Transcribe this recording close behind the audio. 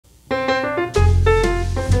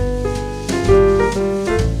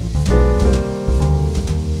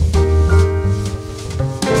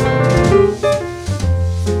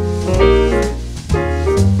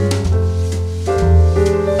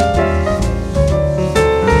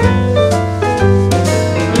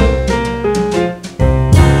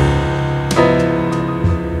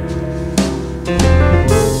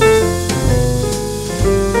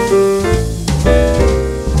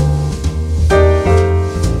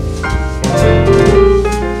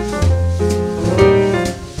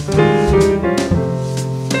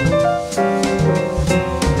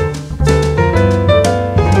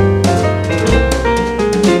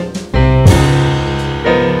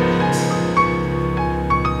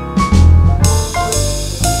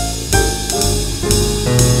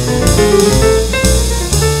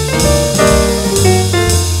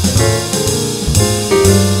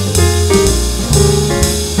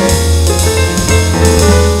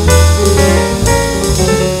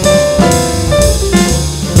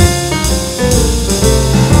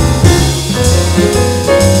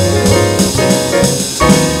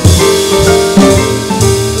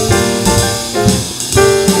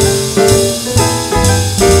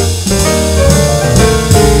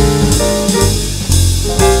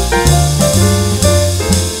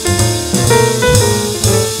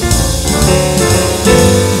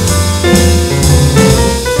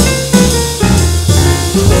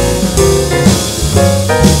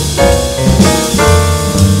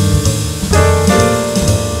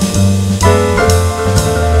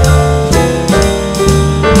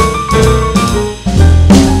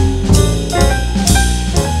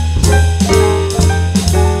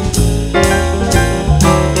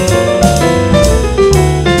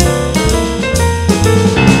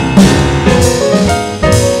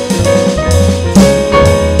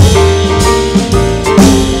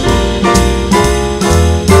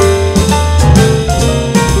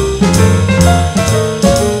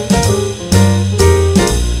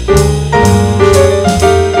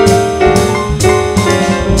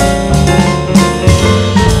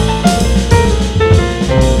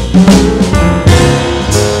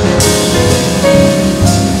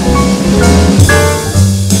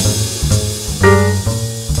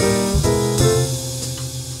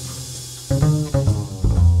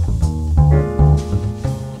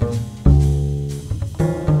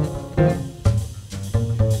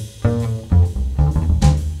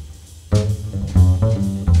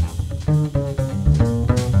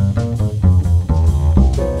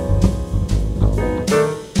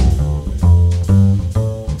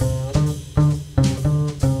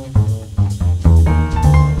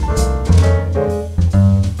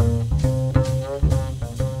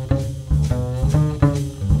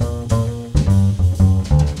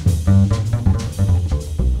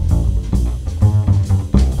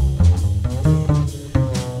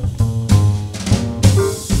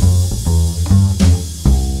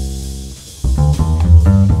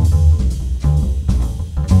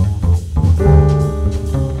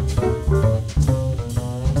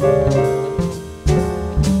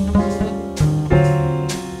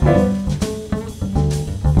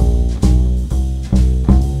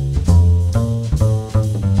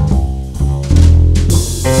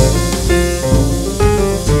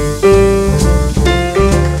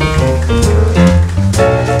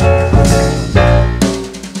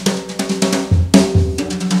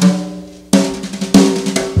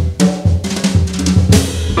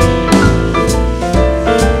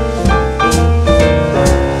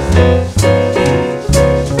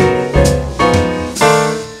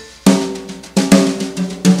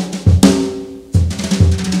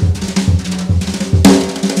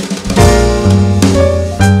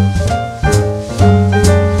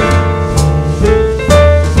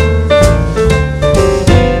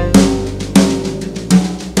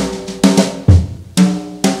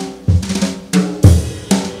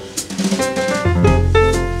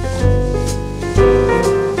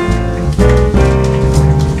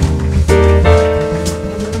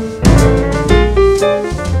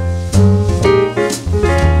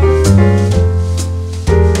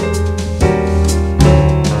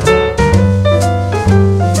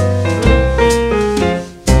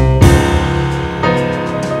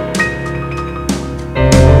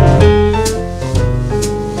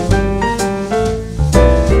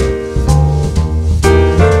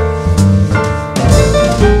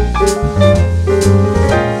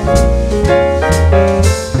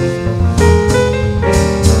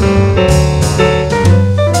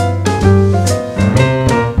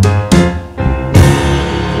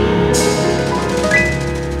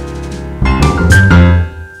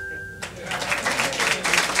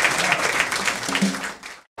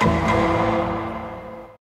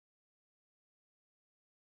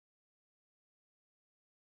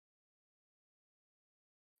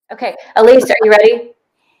Okay, Elyse, are you ready?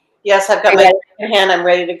 Yes, I've got my hand. I'm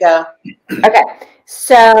ready to go. Okay,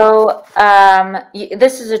 so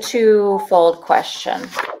this is a twofold question.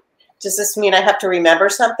 Does this mean I have to remember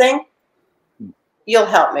something? You'll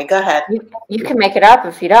help me. Go ahead. You can make it up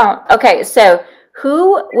if you don't. Okay, so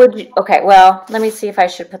who would you, okay, well, let me see if I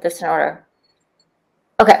should put this in order.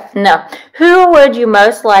 Okay, no. Who would you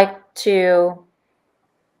most like to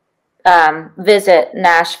visit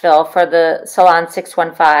Nashville for the Salon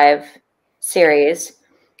 615 series?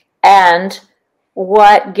 And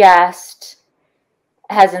what guest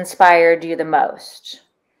has inspired you the most?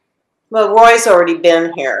 Well, Roy's already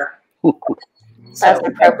been here. That's an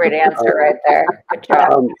appropriate answer right there. Good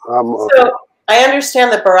job. So I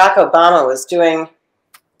understand that Barack Obama was going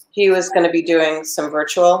to be doing some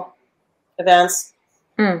virtual events.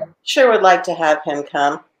 Sure would like to have him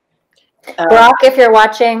come. Barack, if you're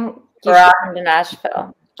watching, you should come to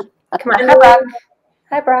Nashville. Come on. Hi, Barack.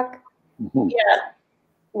 Hi, Barack. Yeah.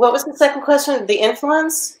 What was the second question? The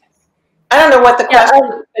influence? I don't know what the question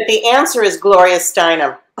is, but the answer is Gloria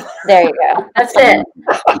Steinem. There you go. That's it.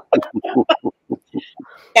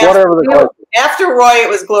 After Roy, it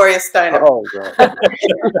was Gloria Steinem. Oh, God.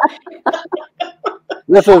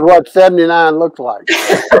 This is what 79 looks like.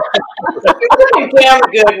 You're looking damn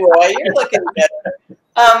good, Roy. You're looking good.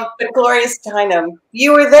 But Gloria Steinem,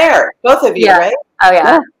 you were there, both of you, right? Oh,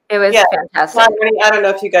 yeah. It was fantastic. I don't know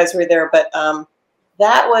if you guys were there, but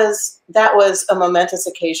that was a momentous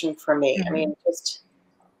occasion for me. I mean, just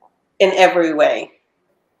in every way.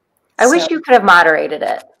 I wish you could have moderated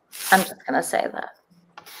it. I'm just going to say that.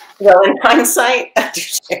 Well, in hindsight, I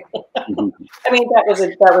mean, that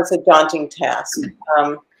was a daunting task.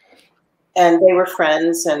 And they were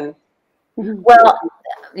friends, and well,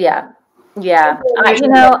 yeah.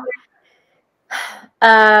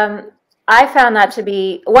 I found that to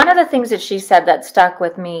be one of the things that she said that stuck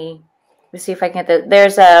with me. Let's see if I can get that.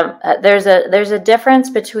 There's a difference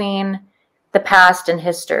between the past and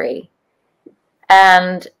history,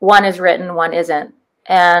 and one is written, one isn't.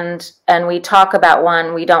 And we talk about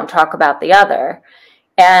one, we don't talk about the other.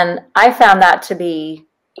 And I found that to be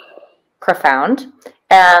profound.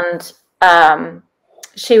 And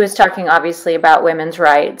she was talking obviously about women's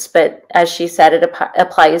rights, but as she said, it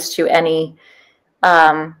applies to any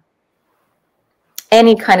kind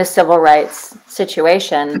of civil rights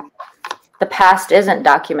situation. The past isn't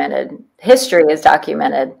documented. History is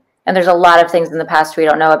documented. And there's a lot of things in the past we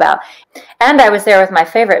don't know about. And I was there with my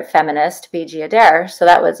favorite feminist, Beegie Adair, so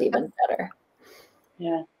that was even better.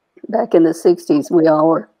 Yeah. Back in the 60s, we all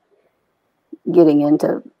were getting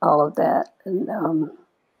into all of that. And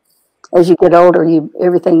as you get older,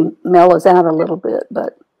 everything mellows out a little bit,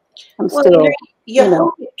 but I'm still, you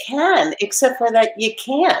know. It can, except for that you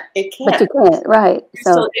can't. It can't. But you can't, right. There's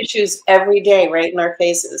still issues every day right in our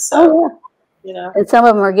faces. So, you know. And some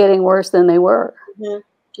of them are getting worse than they were. Mm-hmm.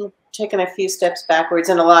 Taking a few steps backwards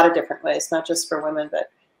in a lot of different ways, not just for women, but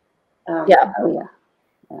yeah,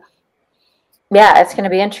 it's going to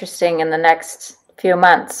be interesting in the next few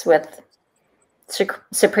months with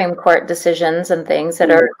Supreme Court decisions and things that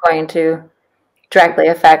are going to directly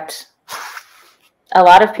affect a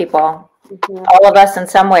lot of people, all of us in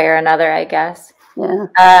some way or another, I guess.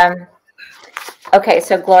 Yeah. Okay,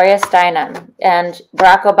 so Gloria Steinem and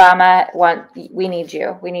Barack Obama we need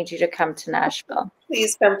you. We need you to come to Nashville.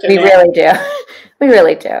 Please come to Nashville. Really do. We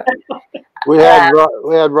really do. We had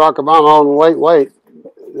Barack Obama on wait.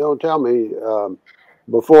 Don't tell me.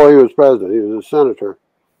 Before he was president, he was a senator.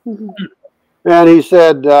 And he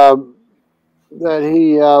said that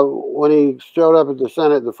he, when he showed up at the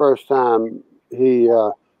Senate the first time, he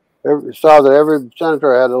saw that every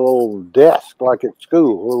senator had a little desk, like at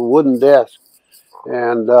school, a little wooden desk.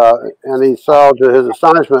 And he saw, to his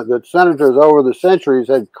astonishment, that senators over the centuries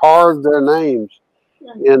had carved their names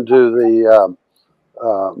into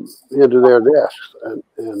their desks.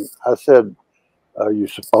 And I said, "Are you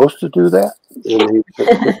supposed to do that?" And he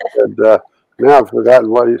said, now I've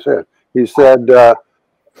forgotten what he said. He said, "Oh,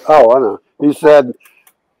 I know." He said,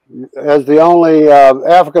 "As the only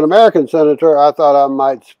African American senator, I thought I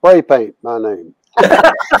might spray paint my name."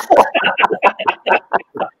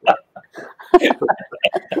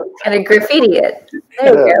 And a graffiti it.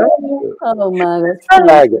 There you go. Oh my! I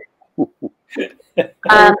like it.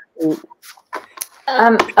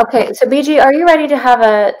 Okay, so BG, are you ready to have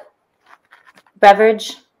a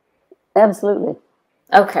beverage? Absolutely.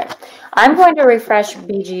 Okay, I'm going to refresh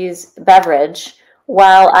BG's beverage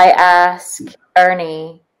while I ask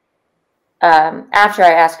Ernie. After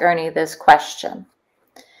I ask Ernie this question.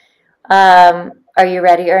 Are you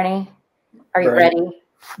ready, Ernie? Are you ready?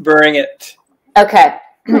 Bring it. Okay,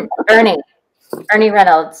 Ernie, Ernie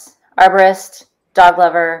Reynolds, arborist, dog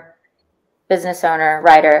lover, business owner,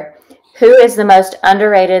 writer. Who is the most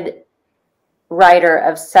underrated writer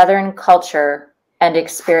of Southern culture and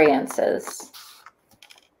experiences?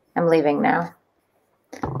 I'm leaving now.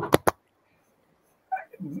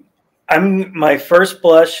 My first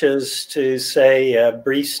blush is to say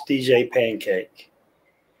Brees DJ Pancake,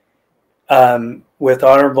 with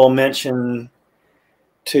honorable mention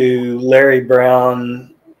to Larry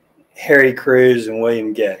Brown, Harry Cruz, and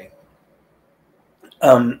William Gay.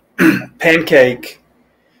 Pancake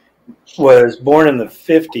was born in the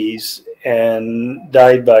 50s and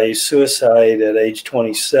died by suicide at age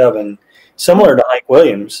 27, similar to Ike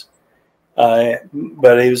Williams,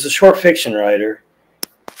 but he was a short fiction writer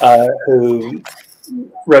who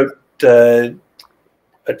wrote a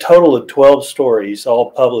total of 12 stories,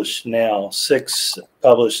 all published now, 6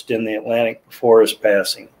 published in the Atlantic before his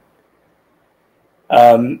passing.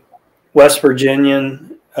 West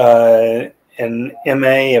Virginian, an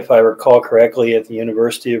MA, if I recall correctly, at the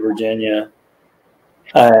University of Virginia,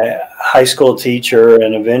 high school teacher,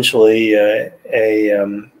 and eventually a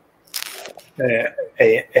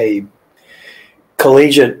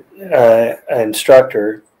collegiate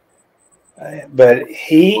instructor. But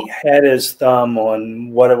he had his thumb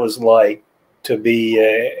on what it was like to be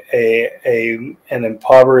an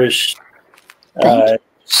impoverished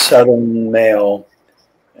Southern male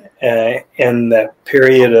in that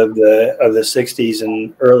period of the 60s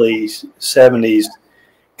and early 70s,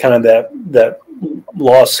 kind of that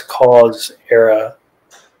lost cause era.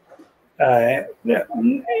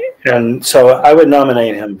 And so I would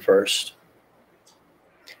nominate him first.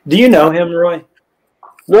 Do you know him, Roy?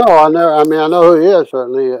 No, I know. I mean, I know who he is,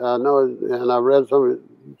 certainly. I know, and I've read some of his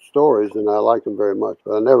stories, and I like him very much,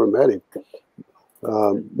 but I never met him.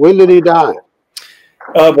 When did he die?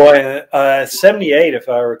 Oh, boy, 78, if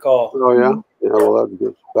I recall. Oh, yeah? Yeah, well, that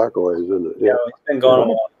gets back a ways, isn't it? Yeah, he's been gone a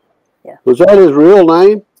while. Yeah. Was that his real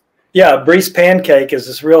name? Yeah, Brees Pancake is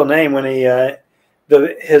his real name. When he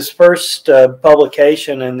his first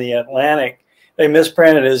publication in the Atlantic, they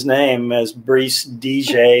misprinted his name as Brees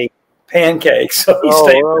DJ Pancake. So he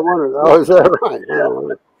stayed. I wondered. Oh, is that right?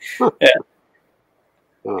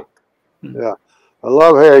 Yeah. Yeah. I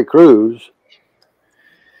love Harry Cruz.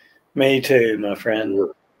 Me too, my friend.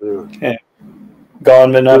 Yeah.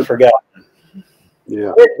 Gone but not forgotten.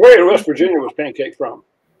 Yeah. Where in West Virginia was Pancake from?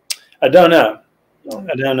 I don't know.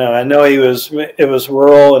 I don't know. I know it was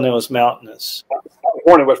rural and it was mountainous. I was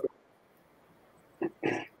born in West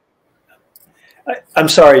Virginia. I'm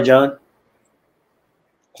sorry, John.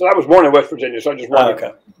 So I was born in West Virginia, so I just wanted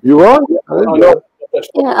okay. You are? Yeah, I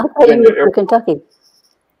thought you moved to Kentucky.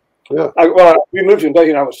 Yeah. We moved to Kentucky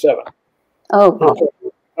when I was 7. Oh. So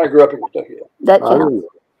I grew up in Kentucky. That counts.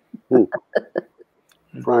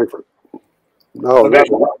 Frankfurt. No, not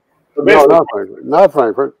Frankfurt. Not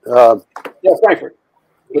Frankfurt. Yeah, Frankfurt.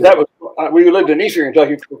 But that was we lived in Eastern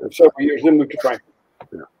Kentucky for several years, then moved to Frankfurt.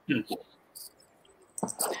 Yeah.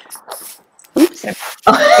 Oops.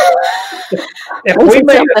 If we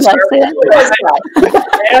made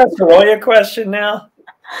ask Roy a question now.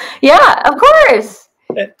 Yeah, of course.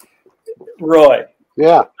 Roy.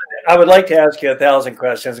 Yeah. I would like to ask you 1,000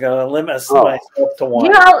 questions. I'm going to limit myself to one.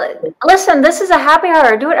 You know, listen, this is a happy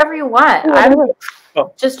hour. Do whatever you want. I'm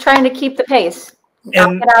just trying to keep the pace.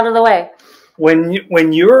 I'll get out of the way. When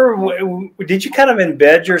you were, did you kind of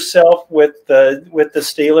embed yourself with the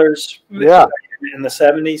Steelers? Yeah. In the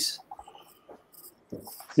 70s.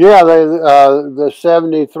 Yeah, the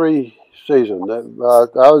 73 season. I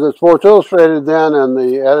was at Sports Illustrated then, and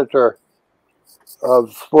the editor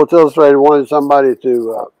of Sports Illustrated wanted somebody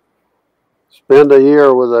to spend a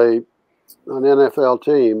year with an NFL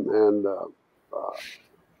team, and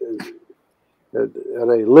at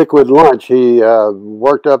a liquid lunch, he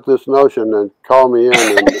worked up this notion and called me in,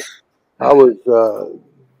 and I was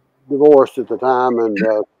divorced at the time, and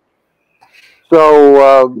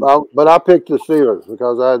but I picked the Steelers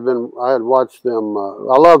because I had watched them.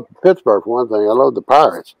 I love Pittsburgh for one thing. I love the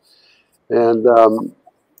Pirates, and the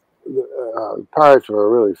Pirates were a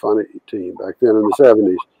really funny team back then in the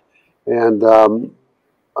 70s. And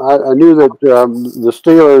I knew that the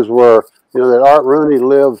Steelers were, that Art Rooney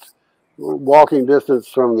lived walking distance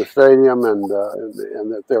from the stadium, and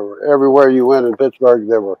that there were everywhere you went in Pittsburgh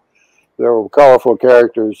there were colorful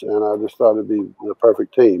characters, and I just thought it'd be the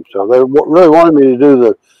perfect team. So they really wanted me to do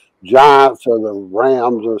the Giants or the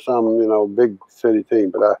Rams or some big city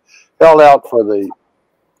team, but I held out for the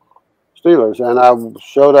Steelers, and I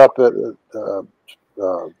showed up at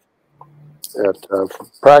at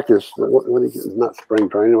practice. Not spring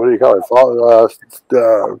training. What do you call it? Fall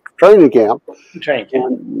training camp. Training camp.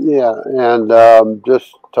 And, yeah, and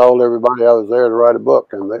just told everybody I was there to write a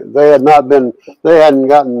book, and they hadn't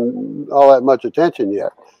gotten all that much attention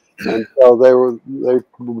yet, and so they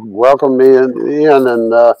welcomed me in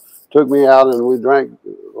and took me out, and we drank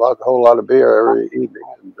a whole lot of beer every evening,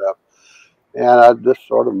 and I just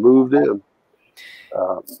sort of moved in.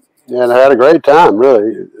 And I had a great time,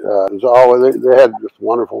 really. It was always, they had just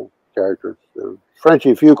wonderful characters.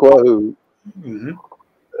 Frenchie Fuqua, who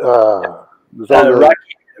was on Rocky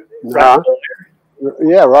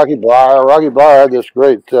Bleier. Rocky Bleier had this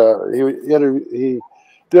great, he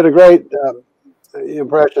did a great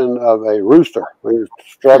impression of a rooster. He was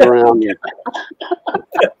strutting around.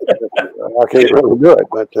 I can't really do it,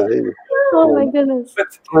 but oh my goodness.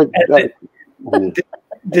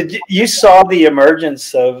 Did you saw the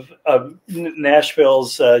emergence of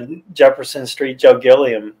Nashville's Jefferson Street Joe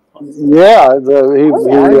Gilliam? Yeah, Joe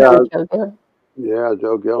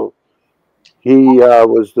Gilliam. He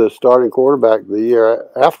was the starting quarterback the year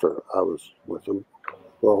after I was with him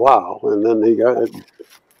for a while, and then he got it,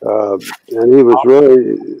 and he was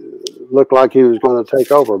really looked like he was going to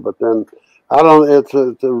take over. But then it's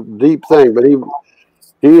a deep thing, but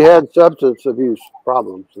he had substance abuse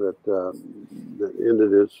problems that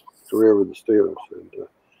ended his career with the Steelers, and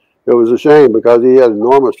it was a shame because he had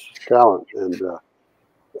enormous talent, and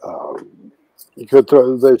he could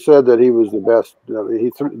throw. They said that he was the best.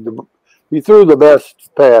 He threw the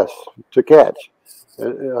best pass to catch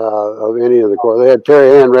of any of the core. They had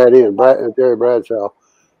Terry Hanratty and Terry Bradshaw,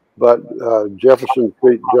 but Jefferson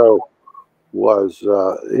Street Joe was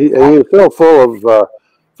he was still full of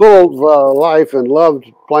life and loved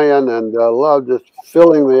playing and loved just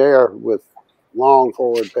filling the air with long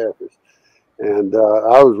forward passes. And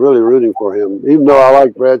I was really rooting for him, even though I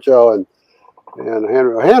liked Bradshaw and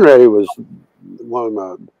Hanratty was one of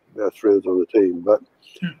my best friends on the team. But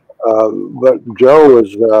Joe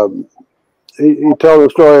was he told a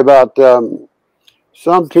story about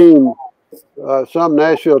some team, some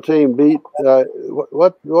Nashville team beat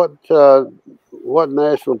what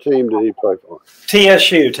Nashville team did he play for?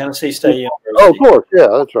 TSU, Tennessee State University. Oh, of course, yeah,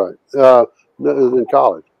 that's right. In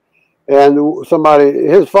college, and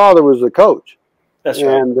his father was the coach. That's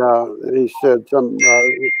right. And he said some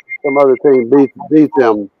other team beat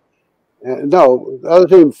them. No, the other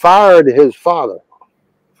team fired his father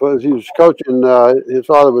because he was coaching. His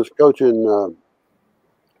father was coaching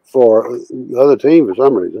for the other team for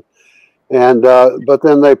some reason, and but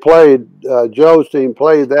then they played. Joe's team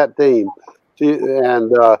played that team,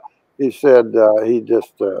 and he said he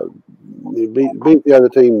beat the other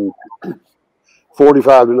team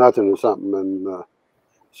 45-0 or something, and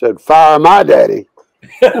said, "Fire my daddy."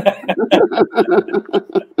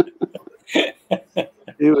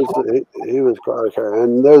 He was quite a,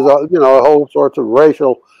 and there's a whole sorts of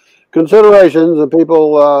racial considerations, and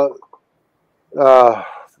people.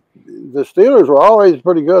 The Steelers were always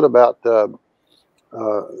pretty good about, at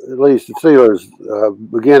least the Steelers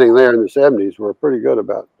beginning there in the 70s were pretty good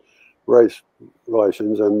about race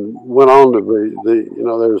relations, and went on to be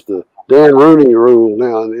there's the Dan Rooney rule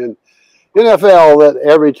now in NFL that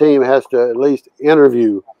every team has to at least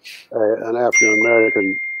interview an African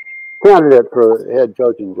American candidate for a head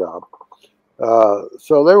coaching job.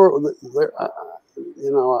 So I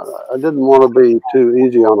didn't want to be too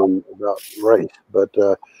easy on them about race, but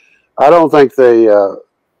I don't think I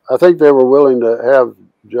think they were willing to have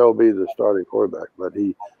Joe be the starting quarterback, but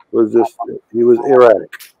he was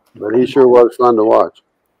erratic, but he sure was fun to watch.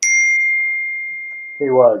 He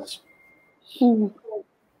was.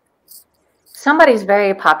 Somebody's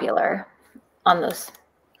very popular on this.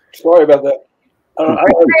 Sorry about that. Very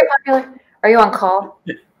popular. Are you on call?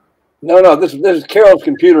 No. This is Carol's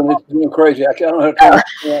computer, and it's doing crazy. I don't know how to.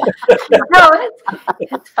 No,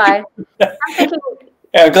 it's fine. I'm thinking.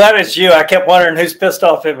 Yeah, I'm glad it's you. I kept wondering who's pissed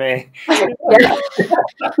off at me. Yeah.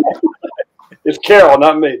 It's Carol,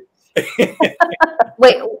 not me.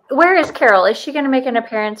 Wait, where is Carol? Is she going to make an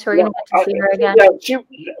appearance? We're going to get to see her again. Yeah,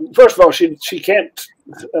 first of all, she can't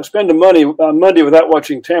spend the money on Monday without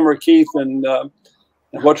watching Tamara Keith and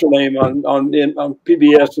what's her name on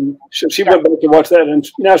PBS, and she went back to watch that, and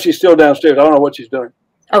now she's still downstairs. I don't know what she's doing.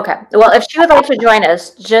 Okay. Well, if she would like to join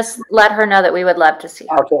us, just let her know that we would love to see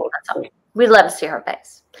her. I'll tell her. We'd love to see her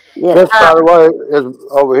face. Yeah. This, by the way,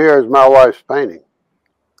 over here is my wife's painting.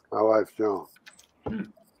 My wife's Joan.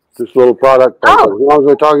 This little product. Oh. As long as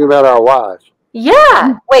we're talking about our wives.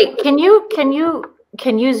 Yeah. Wait. Can you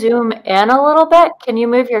zoom in a little bit? Can you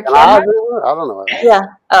move your camera? I don't know. Yeah.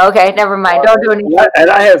 Oh, okay. Never mind. Don't do anything. And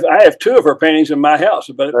I have two of her paintings in my house,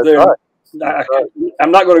 but That's they're right.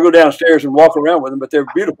 I'm not going to go downstairs and walk around with them, but they're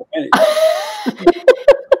beautiful paintings.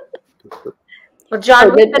 Well,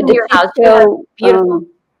 John, we've been to your house. Beautiful.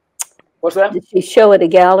 What's that? Did she show at a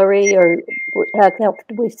gallery, or how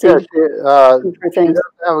did we see? Yeah, she doesn't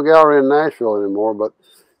have a gallery in Nashville anymore, but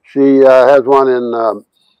she has one in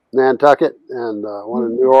Nantucket and one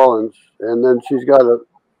in New Orleans, and then she's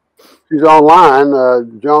online,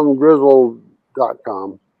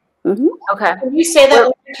 JoanGriswold.com. Okay. Can you say that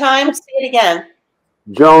one more time? Say it again.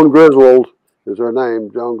 Joan Griswold is her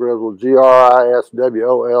name. Joan Griswold,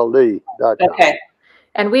 GRISWOLD.com. Okay.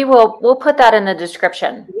 And we'll put that in the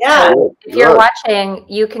description. Yeah. So if you're watching,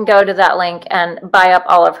 you can go to that link and buy up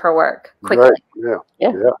all of her work quickly. Right.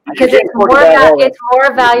 Yeah. Because it's more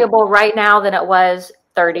valuable right now than it was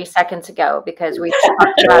 30 seconds ago, because we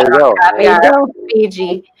talked about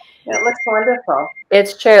Beegie. It looks wonderful.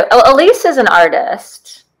 It's true. Elyse is an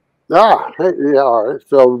artist. All right.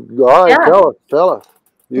 So, all right, tell us. Go on.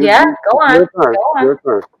 Your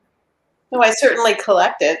turn. No, I certainly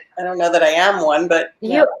collect it. I don't know that I am one, but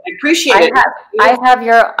I appreciate it. I have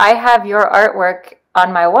your artwork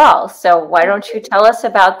on my wall. So why don't you tell us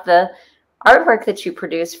about the artwork that you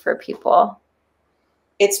produce for people?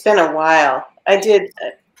 It's been a while. I did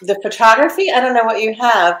the photography. I don't know what you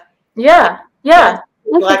have. Yeah.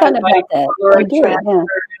 Black and white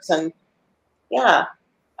transfers and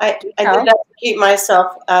I did that to keep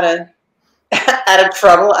myself out of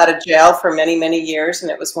trouble, out of jail for many, many years,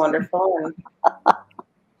 and it was wonderful. And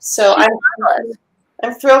so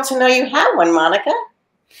I'm thrilled to know you have one, Monica.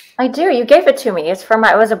 I do. You gave it to me. It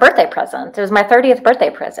was a birthday present. It was my 30th birthday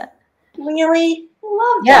present. Really? I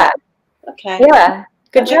love that. Okay. Yeah.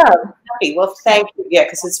 Good job. Happy. Well, thank you. Yeah,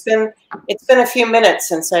 because it's been a few minutes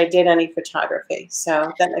since I did any photography,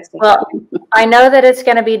 so that makes me happy. I know that it's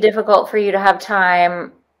going to be difficult for you to have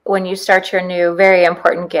time when you start your new, very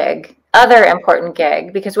important gig. Other important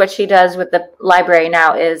gig, because what she does with the library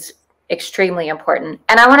now is extremely important.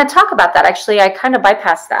 And I want to talk about that. Actually, I kind of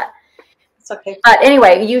bypassed that. It's okay. But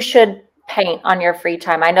anyway, you should paint on your free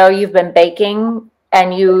time. I know you've been baking,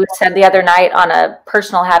 and you said the other night on a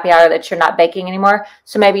personal happy hour that you're not baking anymore.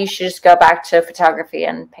 So maybe you should just go back to photography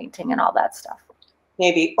and painting and all that stuff.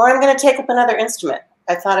 Maybe. Or I'm going to take up another instrument.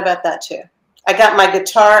 I thought about that too. I got my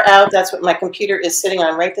guitar out. That's what my computer is sitting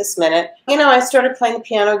on right this minute. I started playing the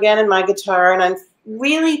piano again and my guitar, and I'm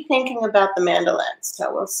really thinking about the mandolin.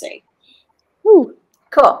 So we'll see. Ooh,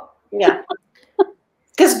 cool. Yeah.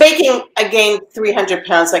 Because baking, I gained 300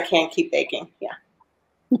 pounds. I can't keep baking. Yeah.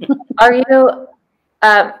 Are you...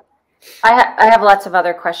 I have lots of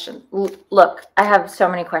other questions. Look, I have so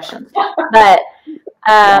many questions. But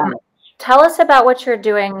tell us about what you're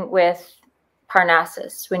doing with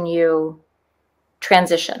Parnassus when you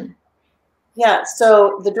transition. Yeah,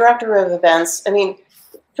 so the director of events,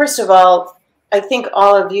 first of all, I think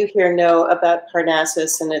all of you here know about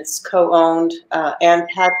Parnassus, and it's co-owned Ann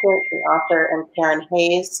Patrick, the author, and Karen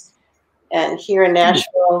Hayes, and here in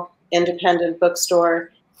Nashville, independent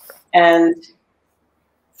bookstore. And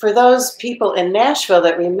for those people in Nashville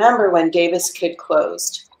that remember when Davis Kidd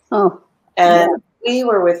closed, we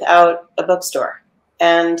were without a bookstore.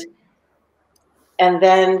 And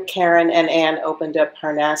then Karen and Ann opened up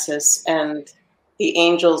Parnassus, and the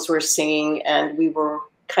angels were singing, and we were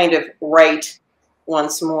kind of right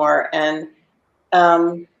once more. And,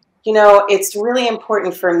 it's really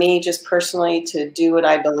important for me just personally to do what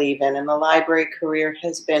I believe in. And the library career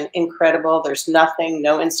has been incredible. There's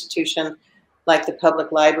no institution like the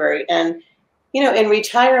public library. And, in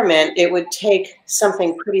retirement, it would take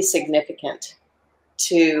something pretty significant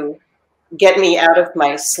to get me out of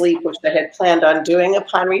my sleep, which I had planned on doing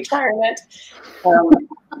upon retirement.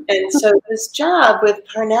 And so this job with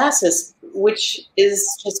Parnassus, which is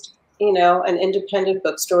just, an independent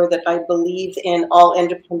bookstore that I believe in all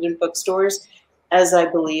independent bookstores, as I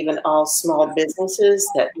believe in all small businesses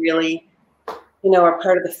that really, are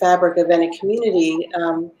part of the fabric of any community.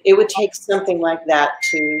 It would take something like that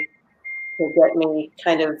to get me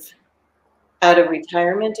kind of out of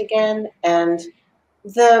retirement again. And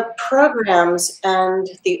the programs and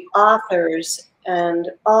the authors and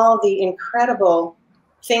all the incredible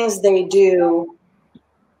things they do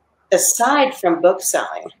aside from book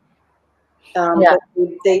selling,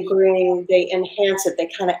 they enhance it, they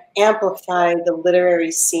kind of amplify the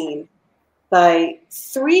literary scene by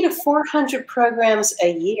 300 to 400 programs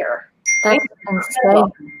a year. That's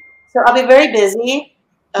insane. So I'll be very busy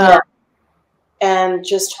and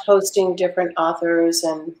just hosting different authors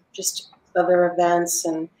and just other events,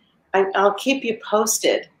 and I'll keep you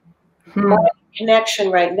posted. My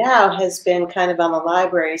connection right now has been kind of on the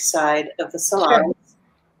library side of the salons,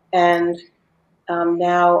 and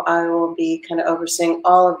now I will be kind of overseeing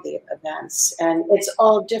all of the events, and it's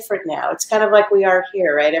all different now. It's kind of like we are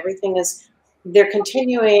here, right? Everything is, we're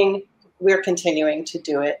continuing to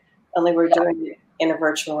do it, only we're doing it in a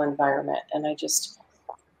virtual environment. And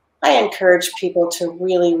I encourage people to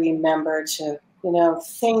really remember to,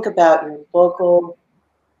 think about your local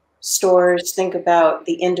stores, think about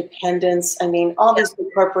the independents. I mean, all these big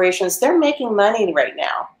corporations, they're making money right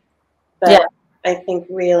now. But I think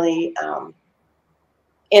really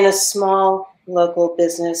in a small local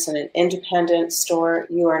business and an independent store,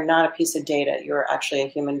 you are not a piece of data. You're actually a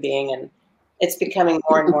human being. And it's becoming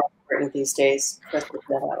more and more important these days for us to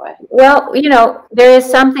feel that way. Well, there is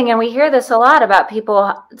something, and we hear this a lot about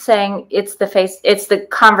people saying it's the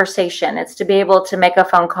conversation. It's to be able to make a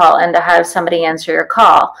phone call and to have somebody answer your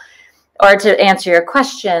call or to answer your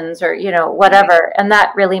questions or, whatever. And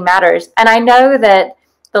that really matters. And I know that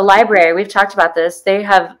the library, we've talked about this, they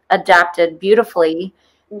have adapted beautifully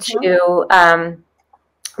to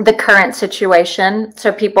the current situation,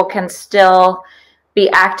 so people can still be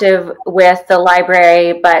active with the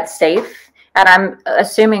library but safe. And I'm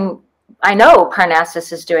assuming, I know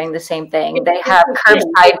Parnassus is doing the same thing. They have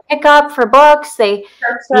curbside pickup for books. You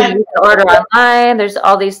can order online. There's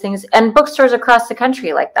all these things, and bookstores across the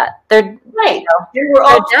country like that. They're right. We're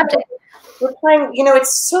all adapting. We're playing,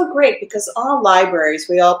 it's so great because all libraries,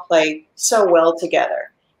 we all play so well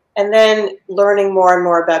together. And then learning more and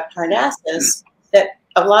more about Parnassus, that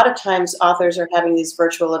a lot of times authors are having these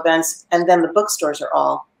virtual events, and then the bookstores are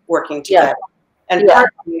all working together and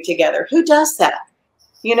partnering together. Who does that?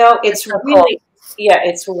 It's so really, cool.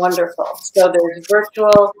 It's wonderful. So there's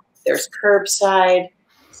virtual, there's curbside.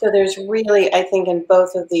 So there's really, I think, in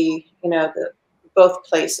both of the, both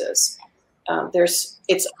places,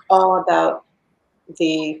 it's all about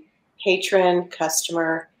the patron,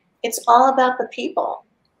 customer. It's all about the people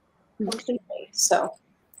completely. So,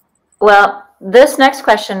 well, this next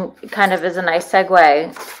question kind of is a nice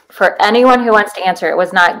segue for anyone who wants to answer. It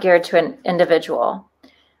was not geared to an individual.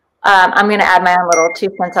 I'm going to add my own little 2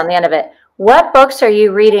 cents on the end of it. What books are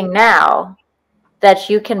you reading now that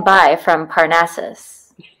you can buy from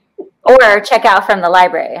Parnassus or check out from the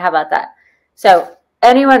library? How about that? So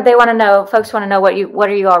anyone, folks want to know what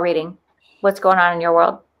are you all reading? What's going on in your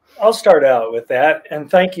world? I'll start out with that. And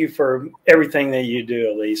thank you for everything that you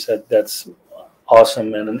do, Elyse. That's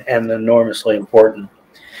awesome and enormously important.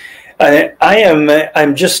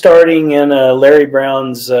 I'm just starting in Larry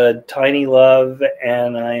Brown's Tiny Love,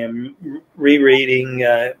 and I am rereading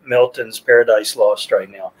Milton's Paradise Lost right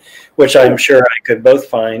now, which I'm sure I could both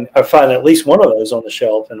find. I find at least one of those on the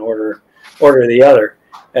shelf and order the other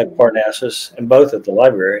at Parnassus, and both at the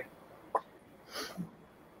library.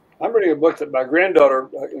 I'm reading a book that my granddaughter,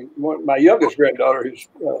 my youngest granddaughter, who's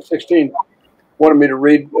 16, wanted me to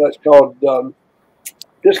read. It's called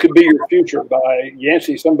This Could Be Your Future by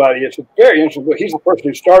Yancey somebody. It's a very interesting book. He's the person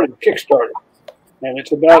who started Kickstarter. And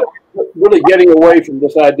it's about really getting away from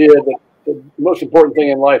this idea that the most important thing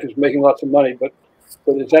in life is making lots of money, but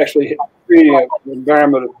it's actually creating an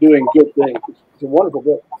environment of doing good things. It's a wonderful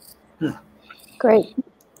book. Great.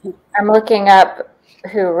 I'm looking up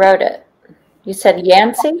who wrote it. You said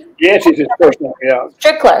Yancey? Yancey's his first name, yeah.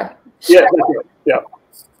 Strickler. Yeah, yeah.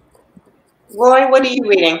 Roy, what are you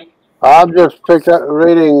reading? I've just picked up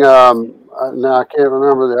reading, now I can't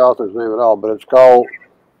remember the author's name at all, but it's called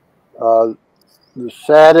The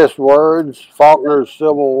Saddest Words, Faulkner's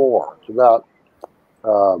Civil War. It's about,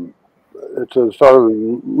 it's a sort of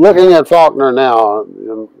looking at Faulkner now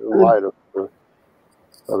in light of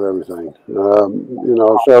everything.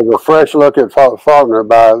 So the fresh look at Faulkner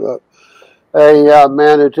by a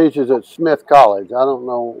man who teaches at Smith College. I don't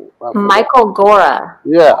know. Michael Gora.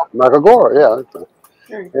 Yeah, Michael Gora, yeah.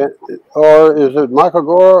 Or is it Michael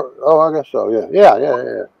Gore? Oh, I guess so.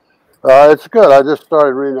 Yeah. It's good. I just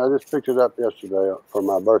started reading. I just picked it up yesterday for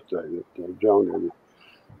my birthday. Joan did it,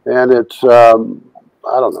 and it's I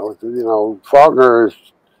don't know. Faulkner is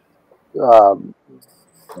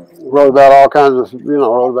wrote about all kinds of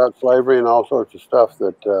wrote about slavery and all sorts of stuff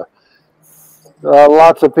that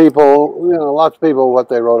lots of people what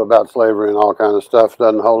they wrote about slavery and all kinds of stuff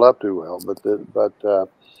doesn't hold up too well. But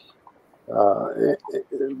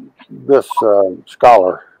this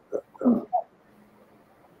scholar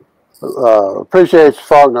appreciates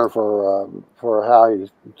Faulkner for how he's,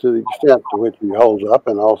 to the extent to which he holds up,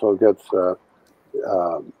 and also gets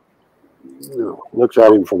looks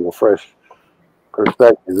at him from a fresh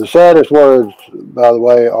perspective. The saddest words, by the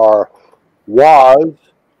way, are "was,"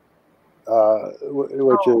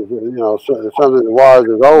 which is something that was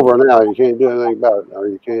is over now. You can't do anything about it. Or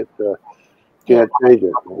you can't can't change it.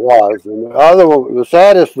 It was. And the other one, the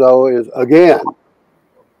saddest though, is again.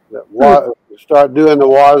 That was, start doing the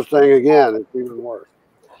was thing again. It's even worse.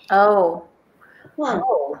 Oh.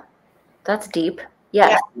 Oh. That's deep.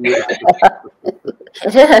 Yes. Yeah.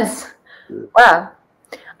 It is. Wow.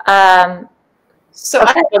 So I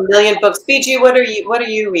have a million books. Beegie, what are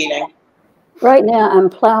you reading? Right now, I'm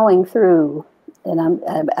plowing through, and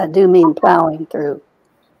I do mean plowing through.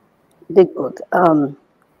 Big book.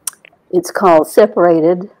 It's called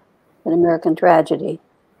Separated: An American Tragedy,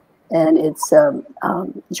 and it's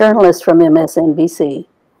journalist from MSNBC,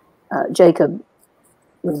 Jacob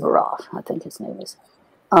Ruberoff, I think his name is.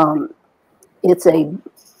 It's a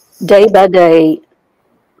day-by-day,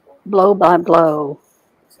 blow-by-blow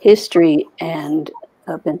history and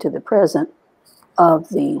up into the present of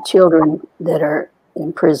the children that are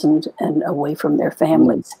imprisoned and away from their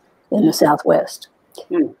families in the Southwest.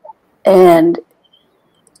 And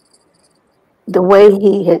the way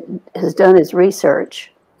he has done his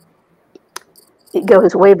research, it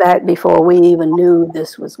goes way back before we even knew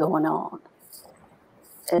this was going on.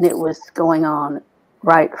 And it was going on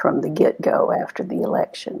right from the get-go after the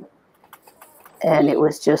election. And it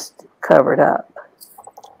was just covered up.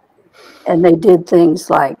 And they did things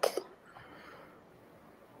like,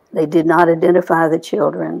 they did not identify the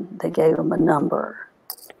children. They gave them a number.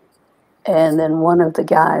 And then one of the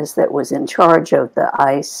guys that was in charge of the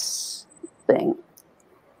ICE thing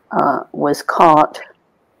was caught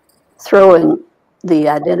throwing the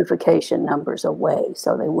identification numbers away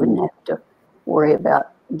so they wouldn't have to worry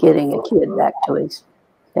about getting a kid back to his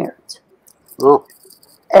parents. Oh.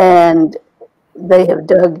 And they have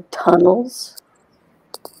dug tunnels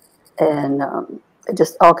and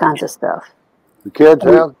just all kinds of stuff. The kids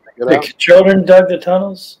have? The children dug the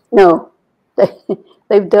tunnels? No,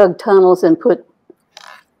 they've dug tunnels and put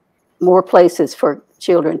more places for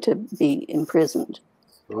children to be imprisoned.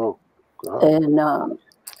 Oh, God.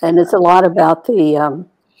 And it's a lot about the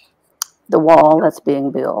wall that's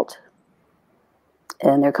being built.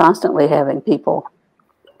 And they're constantly having people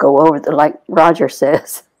go over the, like Roger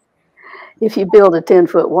says, if you build a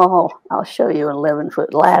 10-foot wall, I'll show you an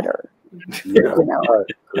 11-foot ladder. Yeah. You know?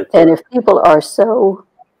 And if people are so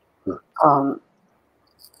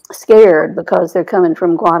scared because they're coming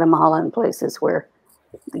from Guatemala and places where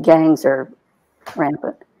the gangs are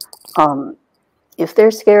rampant, if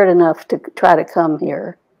they're scared enough to try to come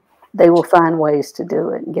here, they will find ways to do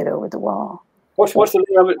it and get over the wall. What's the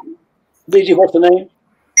name of it? BG, what's the name?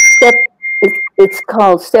 It's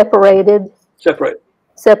called Separated.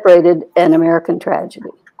 Separated: An American Tragedy.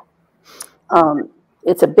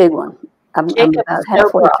 It's a big one. I'm about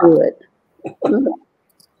halfway through it.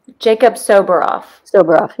 Jacob Soboroff.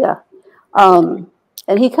 Soboroff, yeah.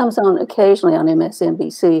 And he comes on occasionally on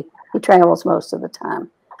MSNBC. He travels most of the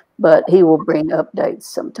time, but he will bring updates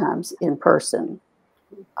sometimes in person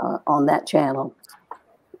on that channel.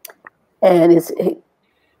 And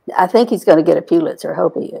I think he's going to get a Pulitzer.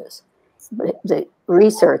 Hope he is. But the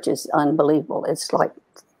research is unbelievable. It's like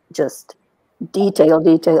just detail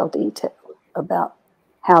about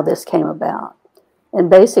how this came about. And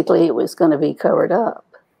basically it was going to be covered up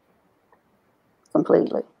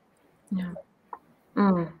completely. Yeah.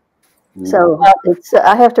 Mm. So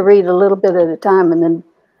I have to read a little bit at a time and then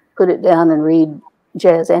put it down and read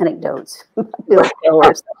jazz anecdotes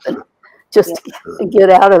or something, just to get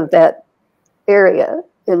out of that area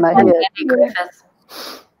in my head. Andy Griffith.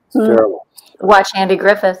 Terrible. Watch Andy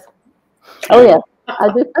Griffith. Oh yeah,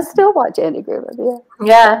 I do. I still watch Andy Griffith.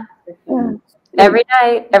 Yeah. Every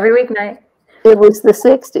night, every weeknight. It was the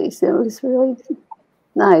 60s. It was really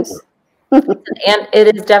nice. And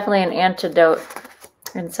it is definitely an antidote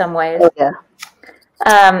in some ways. Oh, yeah.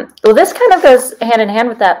 Well, this kind of goes hand in hand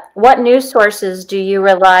with that. What news sources do you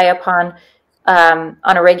rely upon on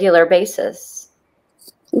a regular basis?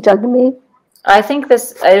 You talking to me? I think it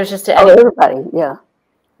was just to everybody, yeah.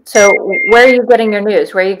 So where are you getting your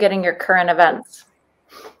news? Where are you getting your current events?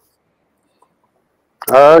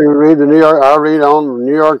 You read the New York. I read on the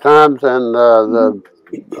New York Times and the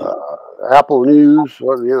Apple News.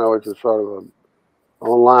 You know, it's a sort of an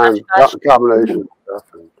online combination of stuff.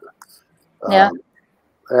 And,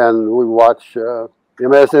 and we watch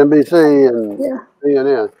MSNBC and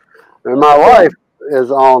CNN. And my wife is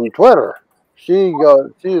on Twitter. She's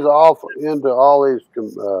off into all these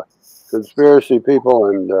conspiracy people,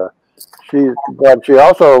 and she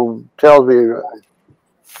also tells me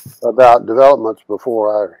about developments before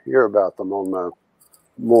I hear about them on my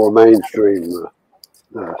more mainstream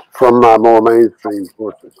from my more mainstream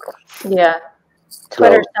sources. Yeah,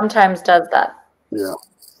 Twitter sometimes does that. Yeah.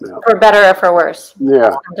 For better or for worse.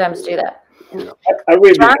 Yeah. Sometimes do that. Yeah. I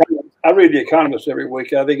read the I read The Economist every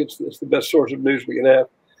week. I think it's the best source of news we can have.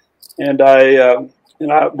 And I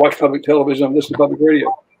watch public television and listen to public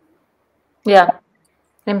radio. Yeah.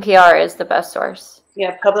 NPR is the best source.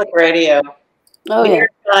 Yeah, public radio. Oh, New yeah.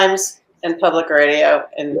 York Times and public radio.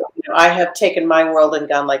 And I have taken my world and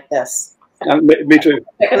gone like this. Me too.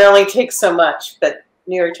 I can only take so much, but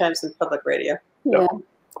New York Times and public radio. Yeah.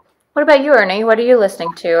 What about you, Ernie? What are you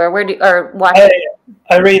listening to, or watching?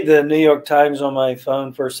 I read the New York Times on my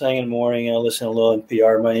phone first thing in the morning. I listen to a little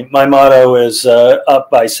NPR. My motto is up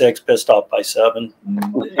by 6, pissed off by 7.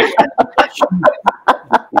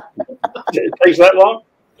 It takes that long?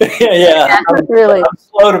 Yeah. Really? I'm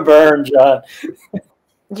slow to burn, John.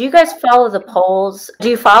 Do you guys follow the polls? Do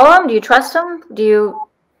you follow them? Do you trust them? Do you?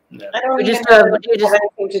 No. I don't You even just know do- if you it has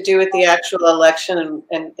anything to do with the actual election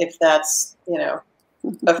and if that's, a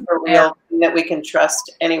for real thing that we can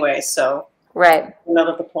trust anyway. So Right. none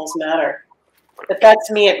of the polls matter. But that's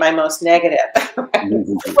me at my most negative.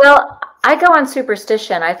 Well, I go on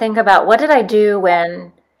superstition. I think about what did I do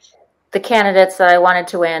when the candidates that I wanted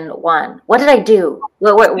to win won? What did I do?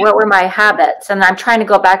 What were my habits? And I'm trying to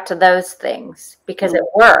go back to those things because it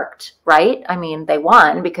worked, right? I mean, they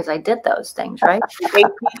won because I did those things, right? We ate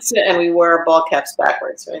pizza and we wore our ball caps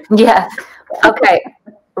backwards, right? Yeah. Okay.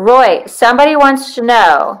 Roy, somebody wants to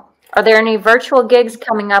know, are there any virtual gigs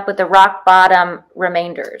coming up with the Rock Bottom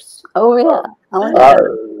Remainders? Oh, yeah.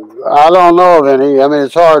 I don't know of any. I mean,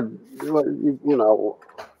 it's hard,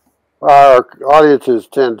 our audiences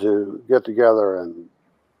tend to get together and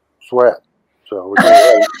sweat. So we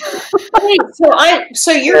can Wait,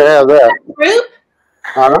 so you're have that. a group?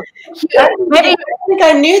 Huh? Maybe I think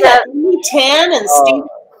I knew that. Tan and Steve.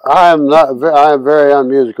 I am very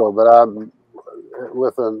unmusical, but I'm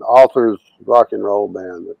with an author's rock and roll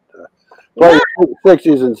band that plays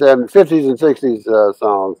 60s and 70s, 50s and 60s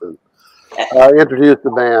songs, and I introduced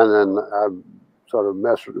the band, and I sort of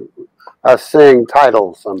mess with it. I sing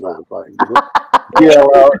titles sometimes, like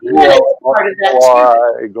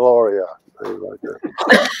G-L-O-R-I, Gloria, things like that.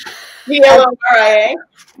 Gloria.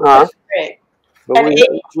 That's great. But And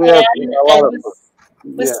we have a lot of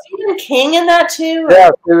was Stephen King in that too? yeah,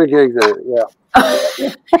 Stephen King's in it, yeah.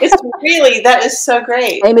 It's really, that is so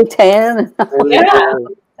great. Amy Tan. Yeah.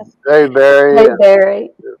 Dave Barry. Hey, Barry.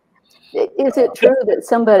 Is it true that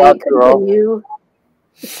somebody could have been you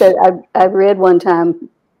said, I've read one time,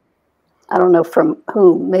 I don't know from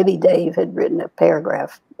whom, maybe Dave had written a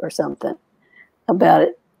paragraph or something about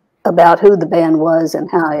it, about who the band was and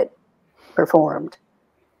how it performed.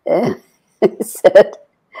 And it said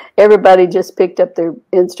everybody just picked up their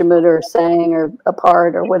instrument or sang or a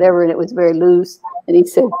part or whatever, and it was very loose. And he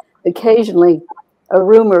said occasionally a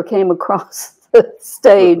rumor came across the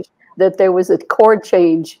stage that there was a chord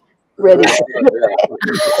change ready.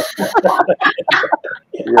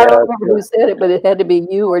 I don't remember who said it, but it had to be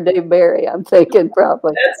you or Dave Barry, I'm thinking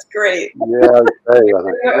probably. That's great. Yeah, Dave, I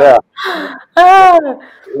think. Yeah.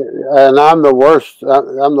 And I'm the worst.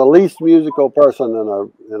 I'm the least musical person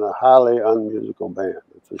in a highly unmusical band.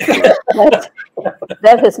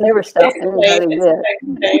 That has never stopped anybody yet.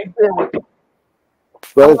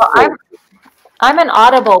 But I'm an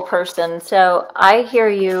audible person, so I hear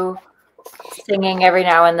you singing every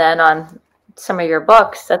now and then on some of your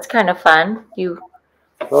books. That's kind of fun.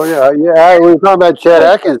 oh yeah. We were talking about Chet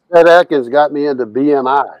Atkins. Chet Atkins got me into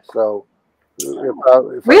BMI. So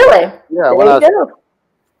Really? Yeah.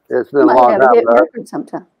 It's been a long time.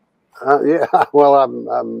 Sometime. Yeah. Well, I'm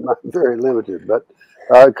not very limited, but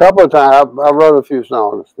a couple of times I wrote a few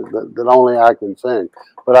songs that only I can sing,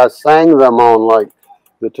 but I sang them on like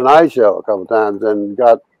the Tonight Show a couple of times and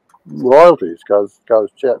got royalties because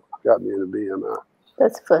Chet got me into BMI.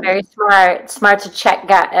 That's fun. Very smart. Smart to Chet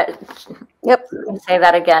guy. Yep. Say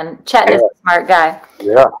that again. Chet is a smart guy.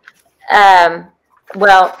 Yeah.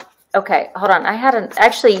 Well, okay. Hold on.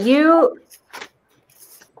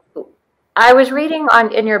 I was reading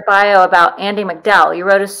in your bio about Andy McDowell. You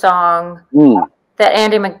wrote a song that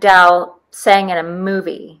Andy McDowell sang in a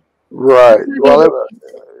movie. Right. Well, it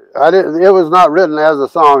was not written as a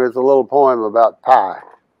song. It's a little poem about pie.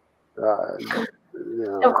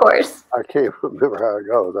 Of course. I can't remember how it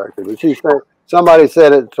goes actually, but somebody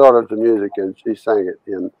said it sort of to music, and she sang it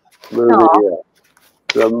in movie.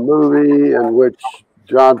 The movie in which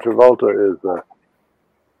John Travolta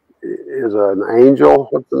is an angel.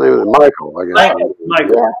 What's the name of it? Michael, I guess.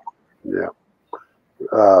 Michael. Yeah.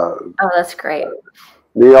 Oh, that's great.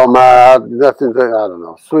 Neil Meyer, nothing. I don't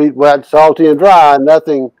know. Sweet, wet, salty, and dry.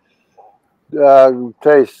 Nothing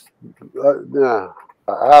tastes.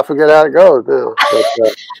 I forget how it goes now.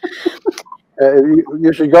 But,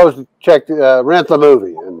 You should go check, rent the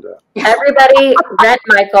movie. And everybody rent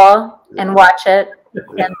Michael and watch it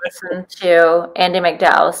and listen to Andy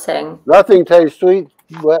McDowell sing. Nothing tastes sweet,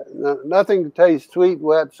 wet. Nothing tastes sweet,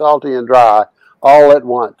 wet, salty, and dry all at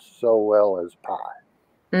once so well as pie.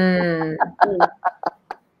 Mm.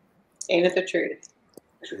 Ain't it the truth?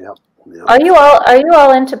 Yep. Are you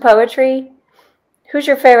all into poetry? Who's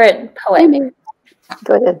your favorite poet? Amy,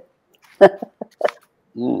 go ahead.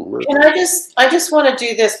 I just want to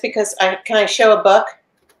do this because can I show a book?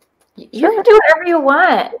 You can do whatever you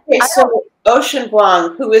want. Okay, so Ocean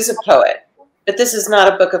Vuong, who is a poet, but this is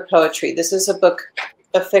not a book of poetry. This is a book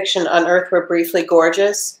of fiction. On Earth We're Briefly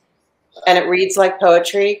Gorgeous, and it reads like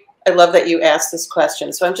poetry. I love that you asked this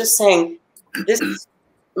question. So I'm just saying, this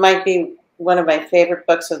might be one of my favorite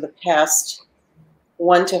books of the past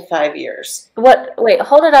 1 to 5 years. What? Wait,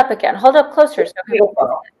 hold it up again. Hold up closer. So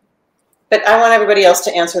Beautiful. But I want everybody else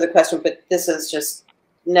to answer the question. But this is just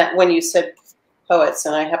when you said poets,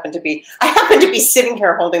 and I happen to be sitting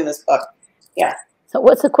here holding this book. Yeah. So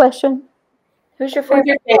what's the question? Who's your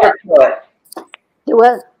favorite poet? Do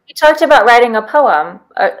what? You talked about writing a poem,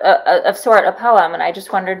 a poem, and I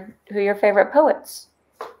just wondered who your favorite poets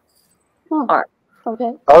are.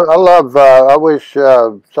 Okay. I love. I wish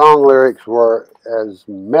song lyrics were as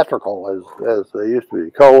metrical as they used to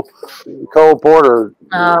be. Cole Porter.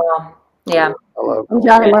 Oh, yeah. I love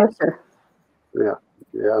Johnny Mercer. Yeah.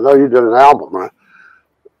 I know you did an album, right?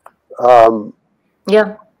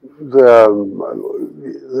 Yeah.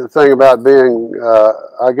 The thing about being,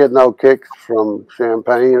 I get no kicks from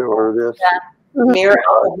champagne or this. Yeah. Mere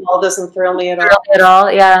alcohol doesn't thrill me at all.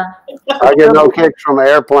 Yeah. I get no kicks from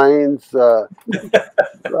airplanes. Flying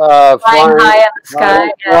high in the sky.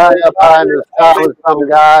 Flying up high in the sky with some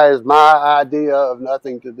guy is my idea of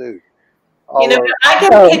nothing to do. I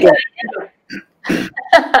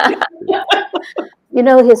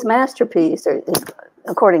get his masterpiece,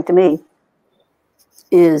 according to me,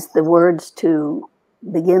 is the words to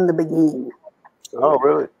Begin the Beguine. Oh,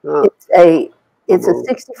 really? Oh. It's a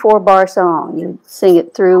 64-bar song. You sing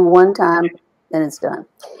it through one time, and it's done.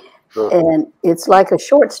 Oh. And it's like a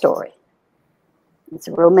short story. It's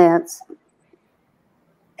a romance,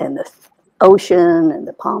 and the ocean, and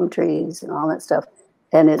the palm trees, and all that stuff.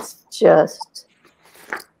 And it's just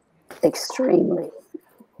extremely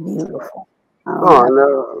beautiful. I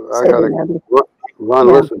know. I got to run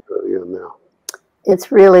listen to it again now.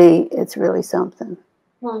 It's really something.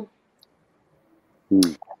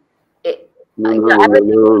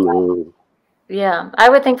 I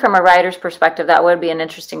would think from a writer's perspective that would be an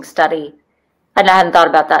interesting study. And I hadn't thought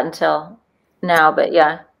about that until now, but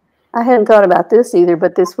yeah. I hadn't thought about this either,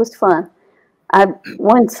 but this was fun.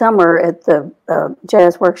 One summer at the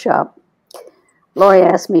jazz workshop, Lori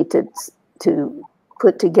asked me to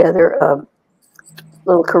put together a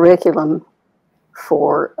little curriculum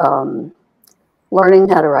for learning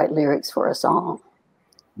how to write lyrics for a song.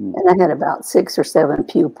 And I had about 6 or 7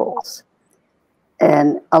 pupils.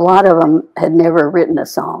 And a lot of them had never written a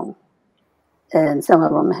song. And some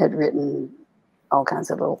of them had written all kinds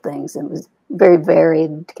of little things. And it was very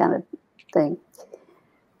varied kind of thing.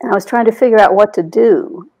 And I was trying to figure out what to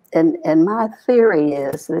do. And my theory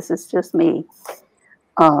is, this is just me,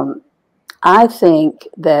 I think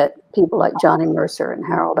that people like Johnny Mercer and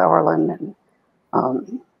Harold Arlen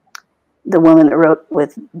and the woman that wrote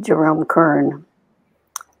with Jerome Kern,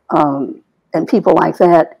 and people like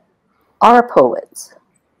that are poets.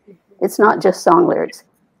 It's not just song lyrics.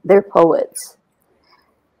 They're poets.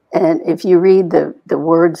 And if you read the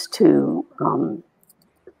words to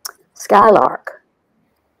Skylark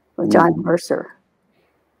with Johnny Mercer,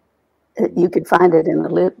 you could find it in the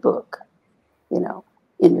lit book, in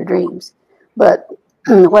your dreams. But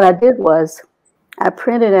what I did was I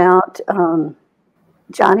printed out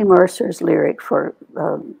Johnny Mercer's lyric for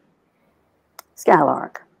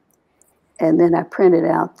Skylark. And then I printed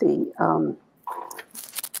out the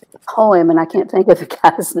poem, and I can't think of the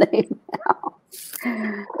guy's name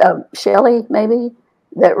now. Shelley, maybe,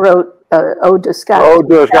 that wrote Ode to Sky. Ode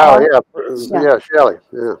to Sky, yeah, Shelley,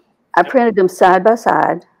 yeah. I printed them side by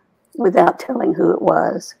side without telling who it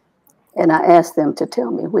was, and I asked them to tell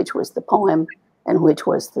me which was the poem and which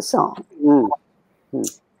was the song.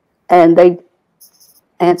 And they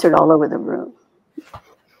answered all over the room,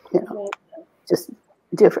 just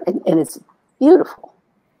different, and it's beautiful.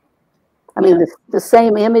 I mean, the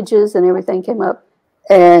same images and everything came up,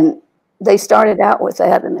 and they started out with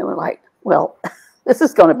that, and they were like, well, this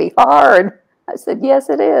is going to be hard. I said, yes,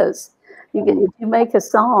 it is. If you make a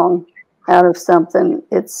song out of something,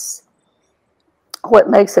 it's what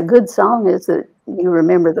makes a good song is that you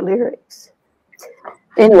remember the lyrics.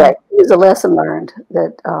 Anyway, it was a lesson learned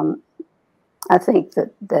that I think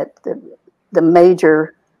that the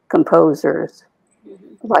major composers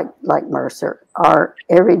like Mercer are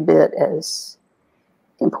every bit as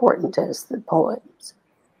important as the poets.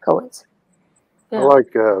 I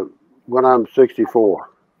like When I'm 64.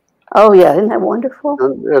 Oh yeah, isn't that wonderful?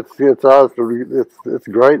 And it's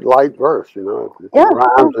great light verse, you know. It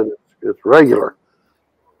rhymes and it's regular.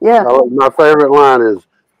 Yeah. My favorite line is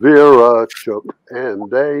Vera, Chuck, and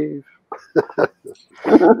Dave.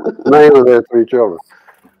 Name of their 3 children.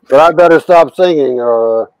 But I better stop singing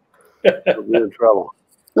or I'll be in trouble.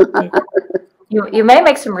 You may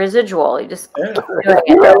make some residual. You just doing it.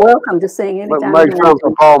 You're welcome to sing anytime. Make some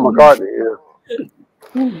for Paul McCartney.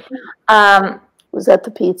 Yeah. Was that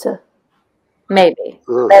the pizza? Maybe.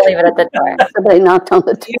 I'll leave it at the door. Somebody knocked on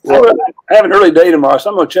the door. I have an early day tomorrow, so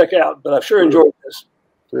I'm going to check out. But I've sure enjoyed this.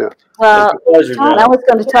 Yeah. Well, I was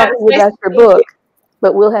going to talk to you about your book,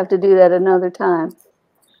 but we'll have to do that another time.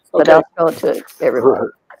 But I'll show it to everybody.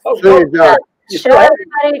 John. Show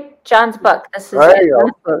everybody John's book. This is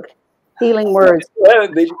John's book. Healing Words.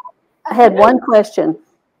 I had one question.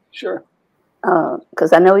 Sure.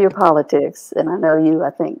 Because I know your politics, and I know you, I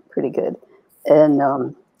think, pretty good. And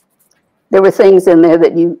there were things in there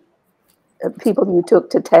that people you took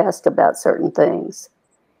to task about certain things.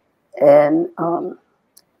 And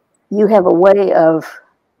you have a way of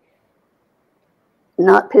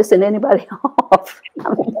not pissing anybody off.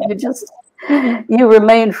 I mean, you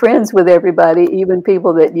remain friends with everybody, even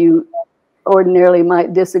people that you ordinarily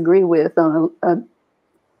might disagree with on a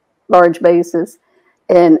large basis.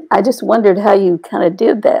 And I just wondered how you kind of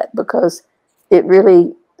did that, because it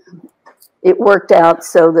worked out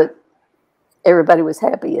so that everybody was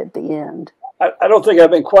happy at the end. I don't think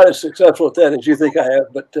I've been quite as successful at that as you think I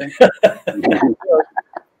have, but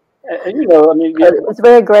and, you know, I mean, it was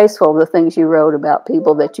very graceful, the things you wrote about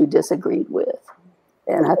people that you disagreed with,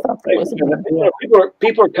 and I thought that was a good deal.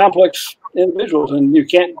 People are complex individuals, and you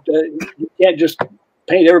can't just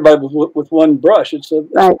paint everybody with one brush. It's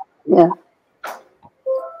right, yeah.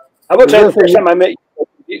 I will tell you, the first time I met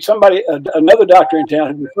you, somebody, another doctor in town,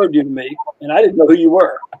 had referred you to me, and I didn't know who you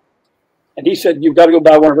were. And he said, "You've got to go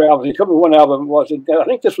buy one of her albums." He told me one album was. I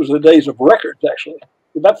think this was the days of records, actually,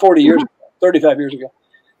 about 40 years ago, 35 years ago.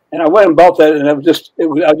 And I went and bought that, and I just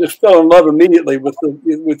fell in love immediately with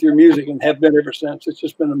your music, and have been ever since. It's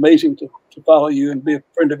just been amazing to follow you and be a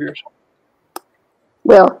friend of yours.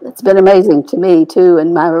 Well, it's been amazing to me too,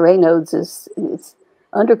 and my Reynolds is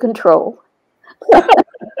under control.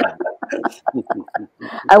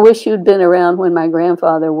 I wish you'd been around when my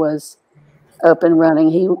grandfather was up and running.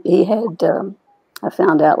 He had, I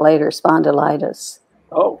found out later, spondylitis.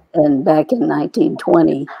 Oh. And back in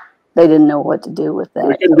 1920, they didn't know what to do with that.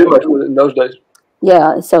 We couldn't do much with it in those days.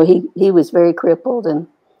 Yeah, so he was very crippled and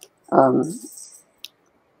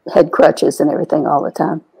had crutches and everything all the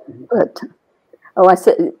time. But, I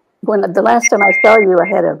said, the last time I saw you, I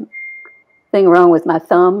had a thing wrong with my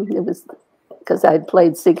thumb. It was because I'd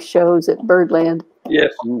played 6 shows at Birdland.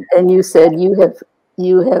 Yes. And you said, you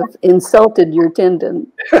have insulted your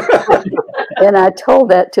tendon. And I told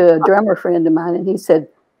that to a drummer friend of mine, and he said,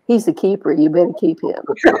 "He's a keeper. You better keep him."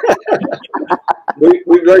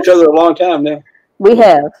 We've known each other a long time now. We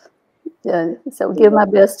have. So give my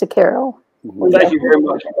best to Carol. Thank you very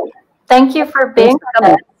much. Thank you for being with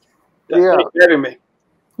us. Yeah. Thanks for having me.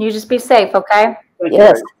 You just be safe, okay?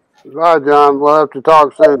 Yes. Bye, John. We'll have to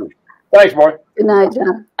talk soon. Thanks, Mark. Good night,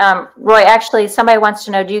 John. Roy, actually, somebody wants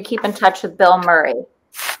to know, do you keep in touch with Bill Murray?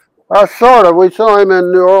 Sort of. We saw him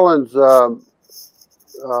in New Orleans a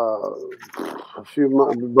few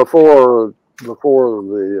months before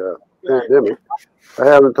the pandemic. I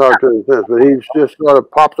haven't talked to him since, but he's just sort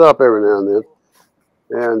of pops up every now and then.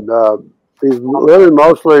 And he's living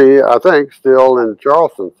mostly, I think, still in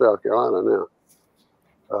Charleston, South Carolina now.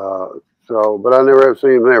 But I never have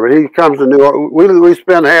seen him there. But he comes to New Orleans. We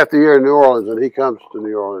spend half the year in New Orleans, and he comes to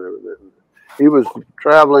New Orleans. He was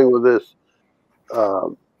traveling with this,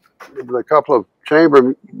 a couple of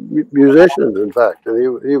chamber musicians, in fact,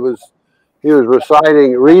 and he was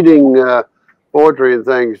reading poetry and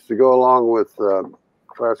things to go along with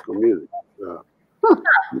classical music.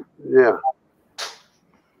 Yeah.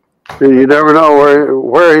 You never know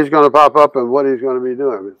where he's going to pop up and what he's going to be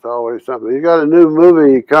doing. It's always something. He's got a new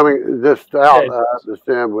movie coming just out, I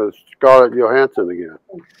understand, with Scarlett Johansson again.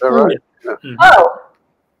 Is that right? Yeah. Oh,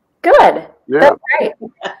 good. Yeah. That's great.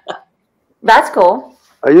 That's cool.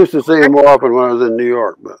 I used to see him more often when I was in New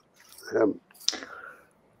York, but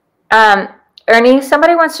Ernie,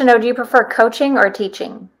 somebody wants to know, do you prefer coaching or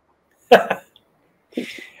teaching?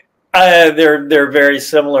 They're very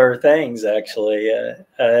similar things, actually.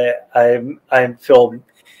 I feel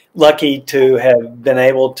lucky to have been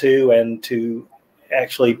able to and to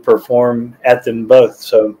actually perform at them both.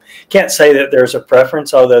 So can't say that there's a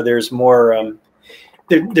preference, although there's more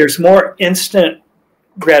there's more instant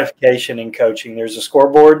gratification in coaching. There's a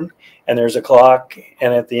scoreboard and there's a clock,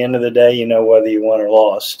 and at the end of the day, you know whether you won or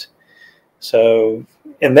lost. So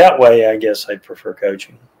in that way, I guess I prefer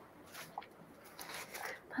coaching.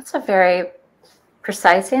 That's a very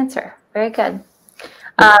precise answer. Very good.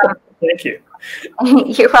 Thank you.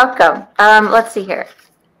 You're welcome. Let's see here.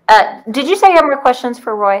 Did you say you have more questions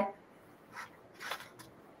for Roy?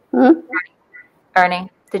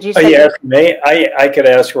 Ernie, did you say? Oh, you asked me? I could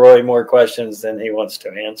ask Roy more questions than he wants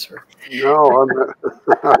to answer. No, I'm not.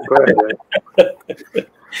 Go ahead.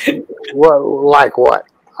 What, like what?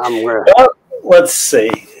 I'm where? Well, let's see.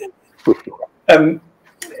 Who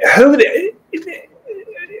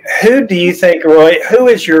do you think, Roy? Who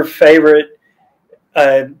is your favorite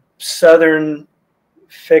Southern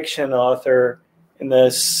fiction author in the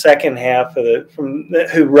second half of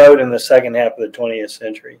who wrote in the second half of the 20th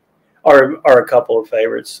century? Or a couple of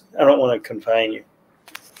favorites. I don't want to confine you.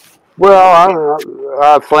 Well, I don't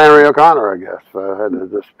know. Flannery O'Connor, I guess. If I had to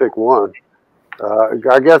just pick one.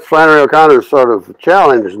 I guess Flannery O'Connor is sort of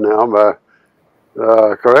challenged now by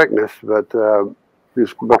correctness, but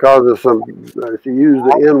just because of she used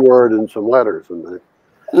the N word in some letters, and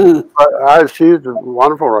she's a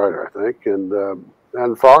wonderful writer, I think, and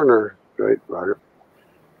Faulkner, great writer.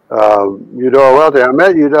 Eudora Welty. I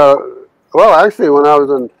met Eudora. Well, actually, when I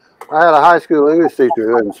had a high school English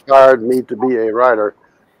teacher who inspired me to be a writer,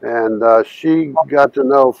 and she got to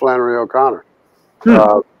know Flannery O'Connor,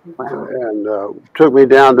 and took me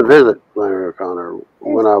down to visit Flannery O'Connor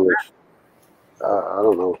when I was, I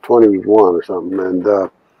don't know, 21 or something, and it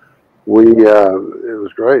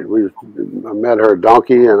was great. I met her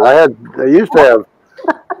donkey, and I used to have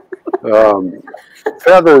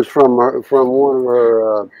feathers from one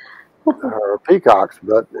of her peacocks,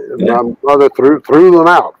 but my mother threw them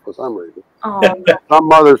out for some reason. Some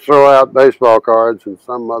mothers throw out baseball cards, and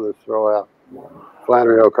some mothers throw out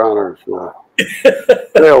Flannery O'Connor's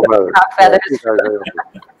tail feathers.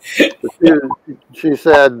 She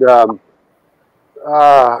said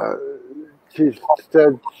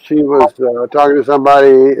she was talking to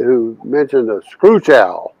somebody who mentioned a scrooch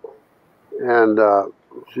owl, and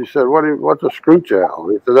she said, "What's a scrooch owl?"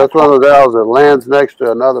 He said, "That's one of those owls that lands next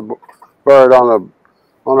to another bird on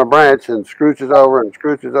a branch and scrooches over and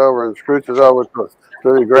scrooches over and scrooches over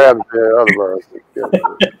till he grabs the other bird."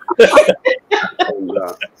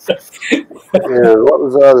 And what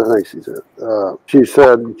was the other thing she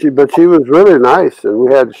said? But she was really nice, and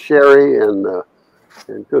we had sherry and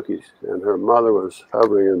cookies, and her mother was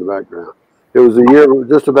hovering in the background. It was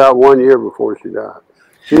just about 1 year before she died.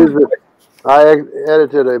 I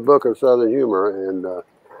edited a book of Southern humor, and I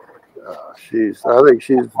think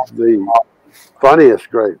she's the funniest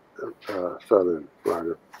great Southern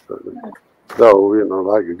writer. So,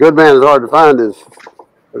 like A Good Man Is Hard to Find is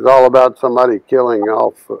all about somebody killing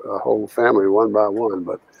off a whole family one by one,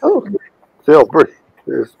 but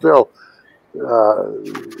it's still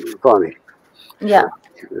funny. Yeah.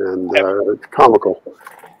 And comical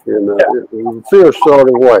in a fierce sort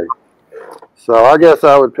of way. So I guess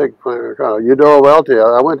I would pick Eudora Welty.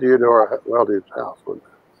 I went to Eudora Welty's house one day.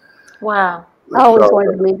 Wow. I always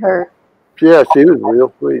wanted to meet her. Yeah, she was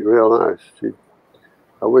real sweet, real nice.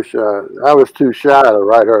 I wish I was too shy to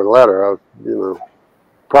write her a letter. I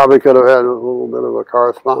probably could have had a little bit of a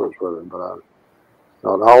correspondence with her, but I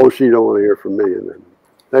thought, she don't want to hear from me. And then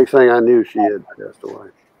next thing I knew, she had passed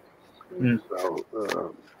away. So,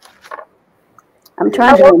 I'm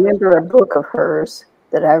trying to remember a book of hers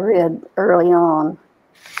that I read early on.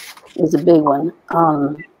 It was a big one.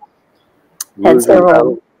 Had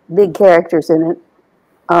several big characters in it.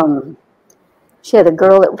 She had a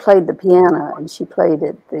girl that played the piano, and she played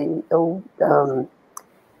at the old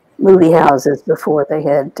movie houses before they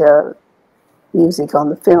had music on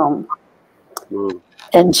the film.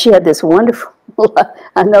 And she had this wonderful,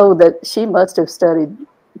 I know that she must have studied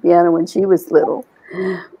piano when she was little,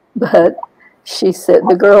 but she said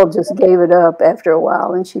the girl just gave it up after a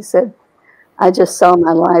while, and she said, "I just saw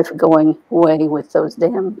my life going away with those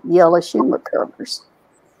damn yellow Schumer covers."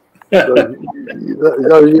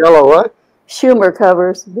 Those yellow what? Schumer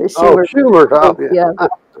covers. Schumer covers. Yeah.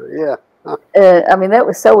 Yeah. I mean, that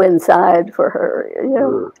was so inside for her,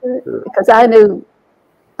 because I knew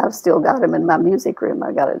I've still got them in my music room.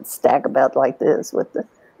 I got a stack about like this with the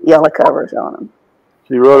yellow covers on them.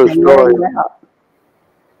 She wrote a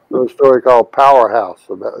story called Powerhouse.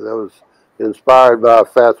 inspired by a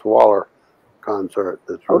Fats Waller concert.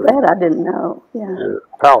 That's Oh, really, that I didn't know. Yeah.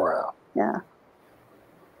 powerhouse. Yeah.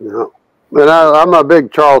 You know, and I'm a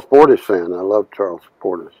big Charles Portis fan. I love Charles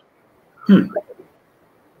Portis.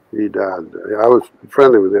 He died. I was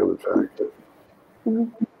friendly with him, in fact.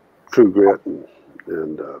 True Grit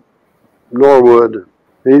and Norwood.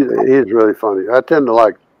 He's really funny. I tend to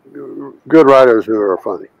like good writers who are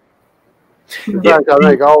funny. In fact, I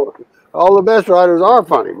think all the best writers are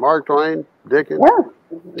funny. Mark Twain, Dickens. Yeah.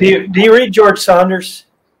 Do you read George Saunders?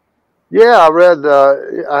 Yeah, I read.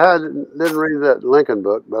 Didn't read that Lincoln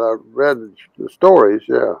book, but I read the stories.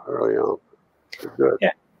 Yeah, early on. Good.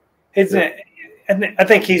 Yeah, I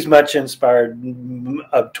think he's much inspired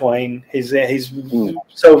of Twain. He's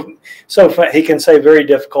so fun. He can say very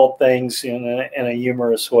difficult things in a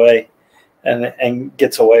humorous way, and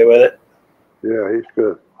gets away with it. Yeah, he's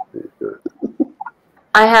good. He's good.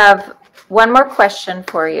 I have one more question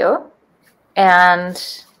for you, and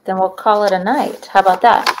then we'll call it a night. How about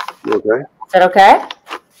that? Okay. Is that okay?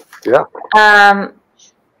 Yeah.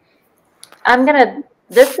 I'm gonna.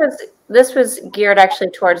 This was geared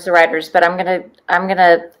actually towards the writers, but I'm gonna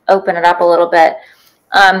open it up a little bit.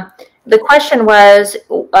 The question was,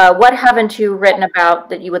 what haven't you written about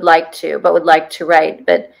that you would like to write?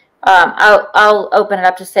 But I'll open it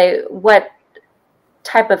up to say, what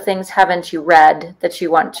type of things haven't you read that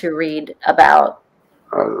you want to read about?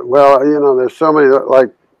 Well, you know, there's so many,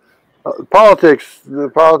 like politics. The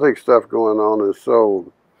politics stuff going on is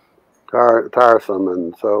so tiresome,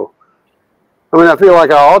 and so. I mean, I feel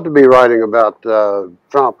like I ought to be writing about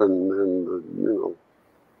Trump and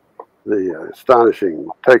the astonishing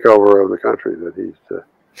takeover of the country that he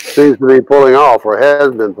seems to be pulling off, or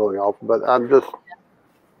has been pulling off. But I'm just,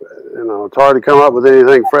 it's hard to come up with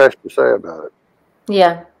anything fresh to say about it.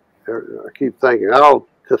 Yeah. I keep thinking I'll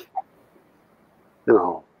just,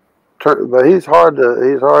 but he's hard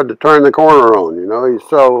to turn the corner on. You know, he's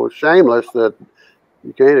so shameless that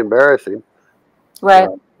you can't embarrass him. Right.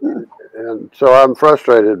 And so I'm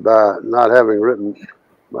frustrated by not having written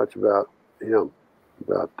much about him,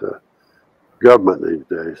 about government these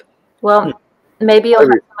days. Well, maybe you'll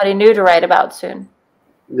have somebody new to write about soon.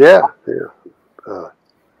 Yeah, yeah.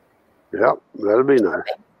 That'd be nice.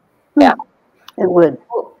 Yeah, it would.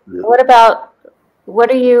 Yeah. What about, what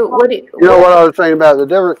do you what I was saying about the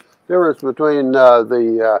difference between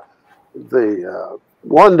the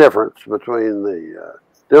one difference between the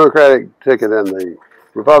Democratic ticket and the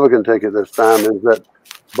Republican ticket this time is that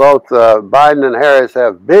both Biden and Harris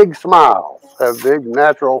have big smiles, have big,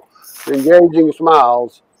 natural, engaging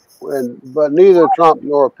smiles, but neither Trump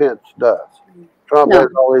nor Pence does. Trump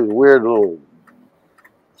has all these weird little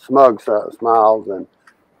smug smiles, and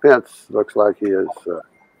Pence looks like he is,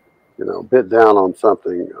 bit down on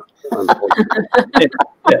something.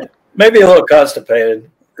 Yeah. Maybe a little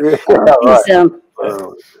constipated. Yeah, right.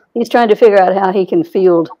 He's trying to figure out how he can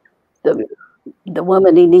field the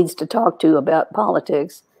woman he needs to talk to about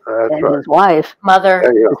politics. That's and right. his wife.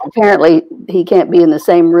 Mother. Apparently, he can't be in the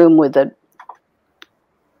same room with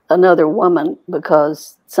another woman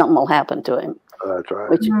because something will happen to him. That's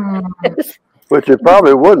right. Which it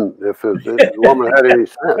probably wouldn't if the woman had any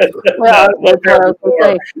sense. Well, that's what I was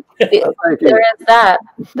going to say. There is that.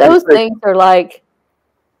 Those things are like,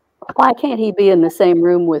 why can't he be in the same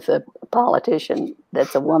room with a politician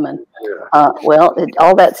that's a woman? Yeah.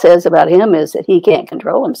 All that says about him is that he can't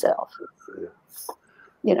control himself.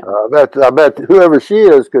 I bet whoever she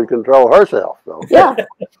is could control herself, though. Yeah.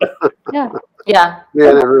 Yeah.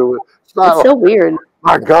 Being in a room with, it's so weird.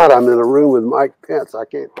 My God, I'm in a room with Mike Pence. I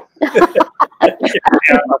can't. My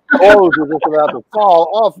clothes are just about to fall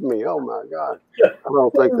off me. Oh my God! I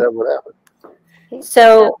don't think that would happen.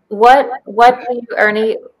 So, what do you,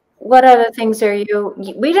 Ernie? What other things are you?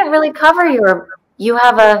 We didn't really cover you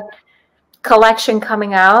have a collection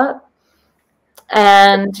coming out,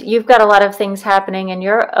 and you've got a lot of things happening in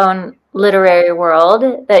your own literary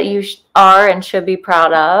world that you are and should be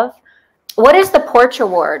proud of. What is the Porch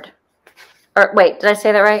Award? Or wait, did I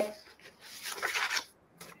say that right?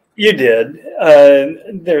 You did.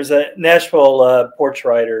 There's a Nashville Porch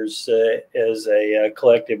Writers is a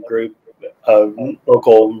collective group of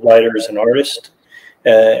local writers and artists,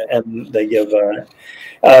 and they give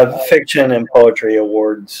fiction and poetry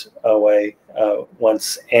awards away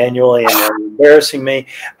once annually, and they're embarrassing me.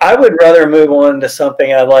 I would rather move on to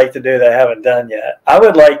something I'd like to do that I haven't done yet. I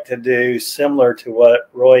would like to do similar to what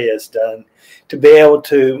Roy has done, to be able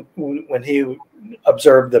to, when he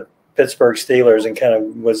observed the Pittsburgh Steelers and kind of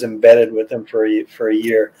was embedded with them for a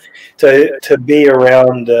year. To be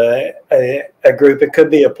around a group, it could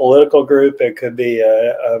be a political group, it could be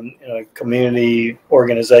a community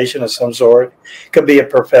organization of some sort, it could be a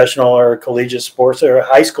professional or collegiate sports or a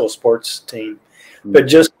high school sports team. But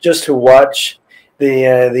just to watch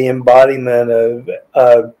the embodiment of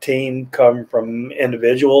a team come from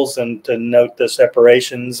individuals, and to note the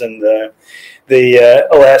separations and the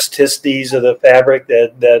elasticities of the fabric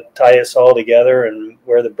that tie us all together, and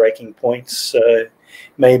where the breaking points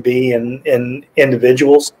may be in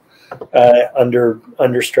individuals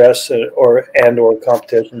under stress or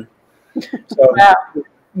competition. So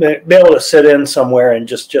be able to sit in somewhere and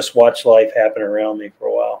just watch life happen around me for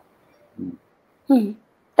a while.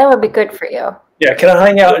 That would be good for you. Yeah, can I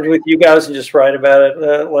hang out with you guys and just write about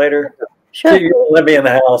it later? Sure. Let me in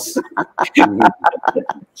the house.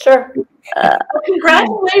 Sure. Well,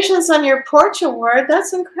 congratulations on your porch award.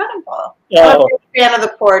 That's incredible. Oh. I'm a big fan of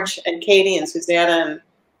the porch, and Katie and Susanna.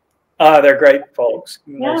 And They're great folks.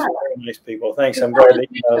 Yeah. Very nice people. Thanks. I'm glad that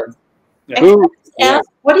you know them. I ask,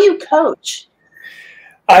 what do you coach?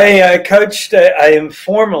 I coached. I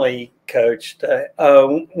informally coached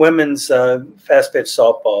women's fast pitch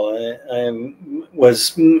softball. I was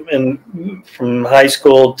from high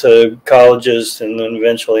school to colleges, and then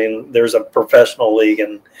eventually there's a professional league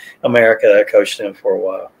in America that I coached in for a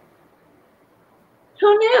while.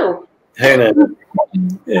 Who knew? Who knew?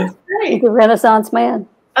 Yeah. That's great. The Renaissance man.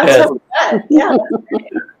 I'm so glad. Yeah, that's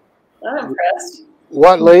great. I'm impressed.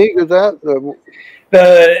 What league is that?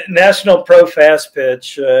 The National Pro Fast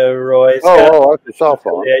Pitch, Roy. It's got That's a softball.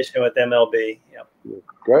 affiliation with MLB. Yep.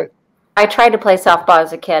 Great. I tried to play softball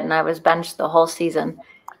as a kid, and I was benched the whole season.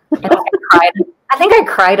 I think I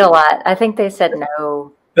cried a lot. I think they said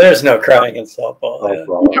no. There's no crying in softball.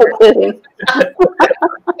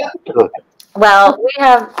 Well,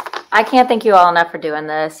 I can't thank you all enough for doing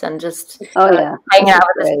this and just hanging out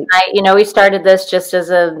with us tonight. You know, we started this just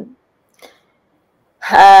as a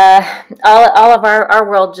all of our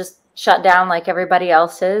world just shut down like everybody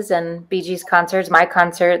else's, and BG's concerts, my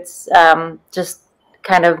concerts, just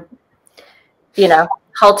kind of,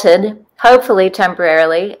 halted, hopefully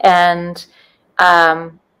temporarily. And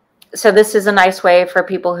so this is a nice way for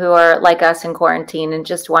people who are like us in quarantine and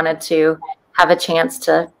just wanted to have a chance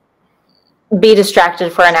to be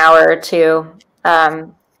distracted for an hour or two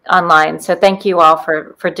online. So thank you all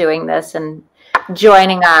for doing this and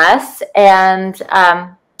joining us. And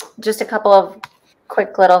just a couple of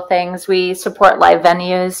quick little things. We support live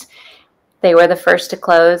venues. They were the first to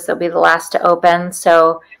close. They'll be the last to open.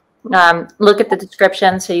 So look at the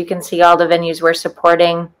description so you can see all the venues we're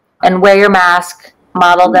supporting, and wear your mask.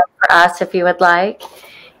 Model them for us if you would like.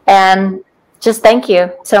 And just thank you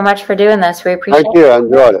so much for doing this. We appreciate it. Thank you. I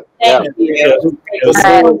enjoyed it. Thank you.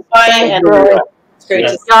 It's great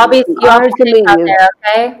to see Y'all be Honored to meet out you. there,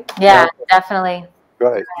 okay? Yeah, definitely.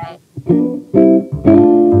 Great.